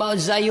holy Mount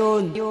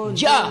Zion,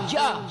 yeah.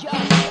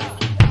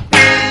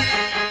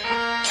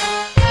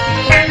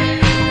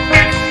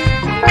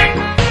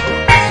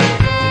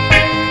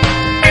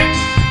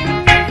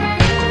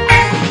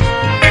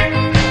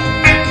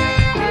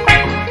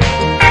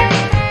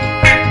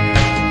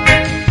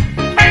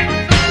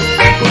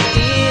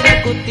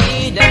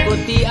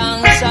 Dagkoti ang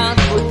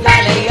sangkot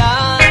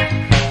lalaya.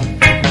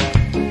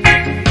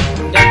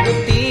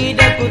 Dagkoti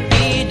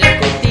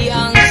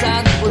ang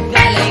sangkot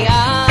lalaya.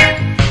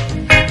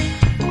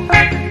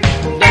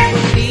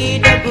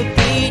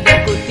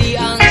 Dagkoti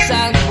ang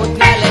sangkot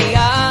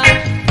lalaya.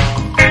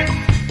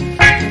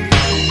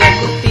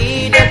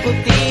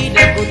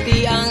 Dagkoti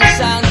ang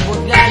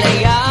sangkot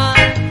lalaya.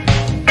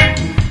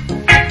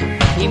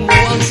 Himo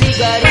ang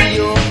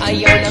sigarilyo,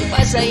 ayaw lang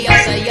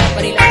pasaya-saya,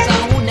 parilang sa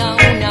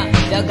una-una.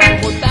 Dagang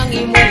butang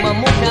imong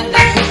mamuna.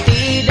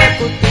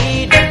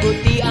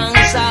 Dagkoti ang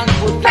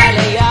sangkot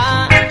lalaya.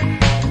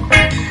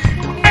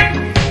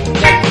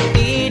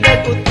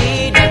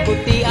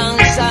 Dagkoti ang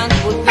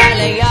sangkot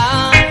lalaya.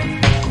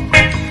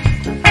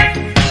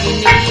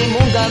 Kini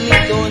imong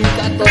gamiton,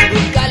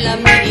 katulad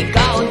kalami,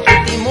 ikaon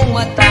kuti mong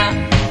mata.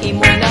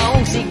 Imong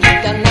naong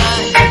sigitan na.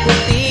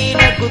 Dagkoti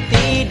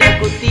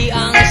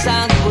ang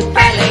sangkot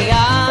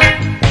lalaya.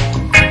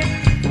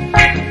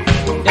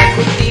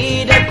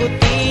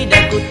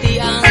 Dagkoti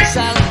ang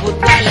sangkot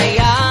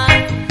lalaya.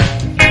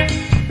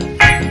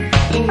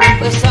 Ingon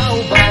pa sa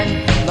uban,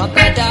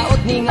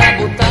 makadaot ni nga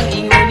butang,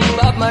 ingon ni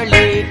Bob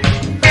Marley.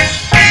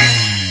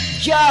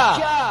 Ja,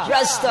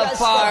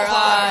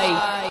 Rastafari.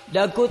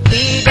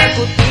 Dagkoti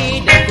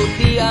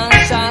ang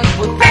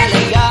sangkot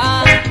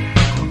lalaya.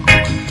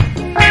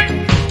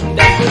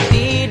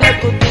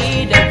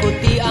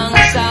 Dagkoti ang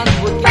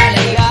sangkot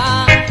lalaya.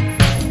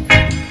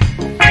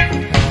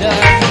 The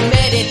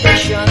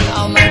meditation,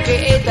 man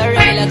create a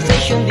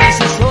relaxation. This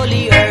is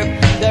holy herb.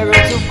 The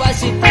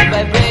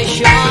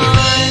Nation.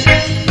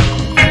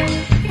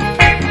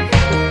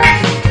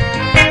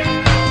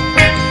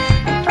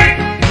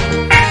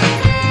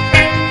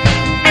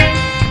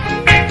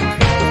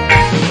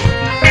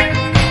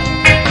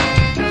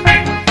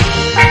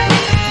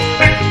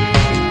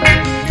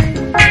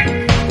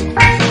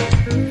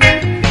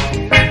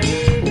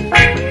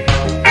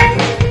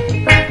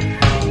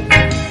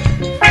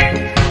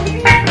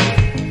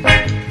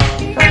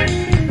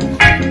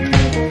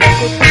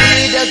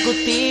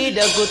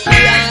 Daguti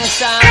ang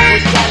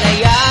sangkot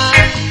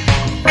kalayaan.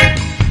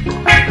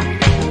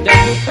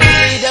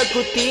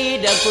 Daguti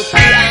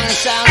ang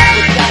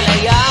sangkot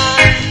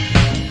kalayaan.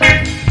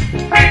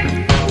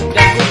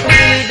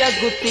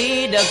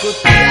 Daguti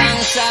ang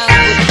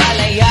sangkot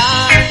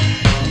kalayaan.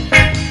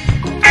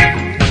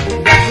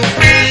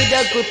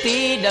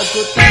 Daguti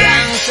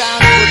ang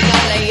sangkot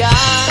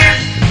kalayaan.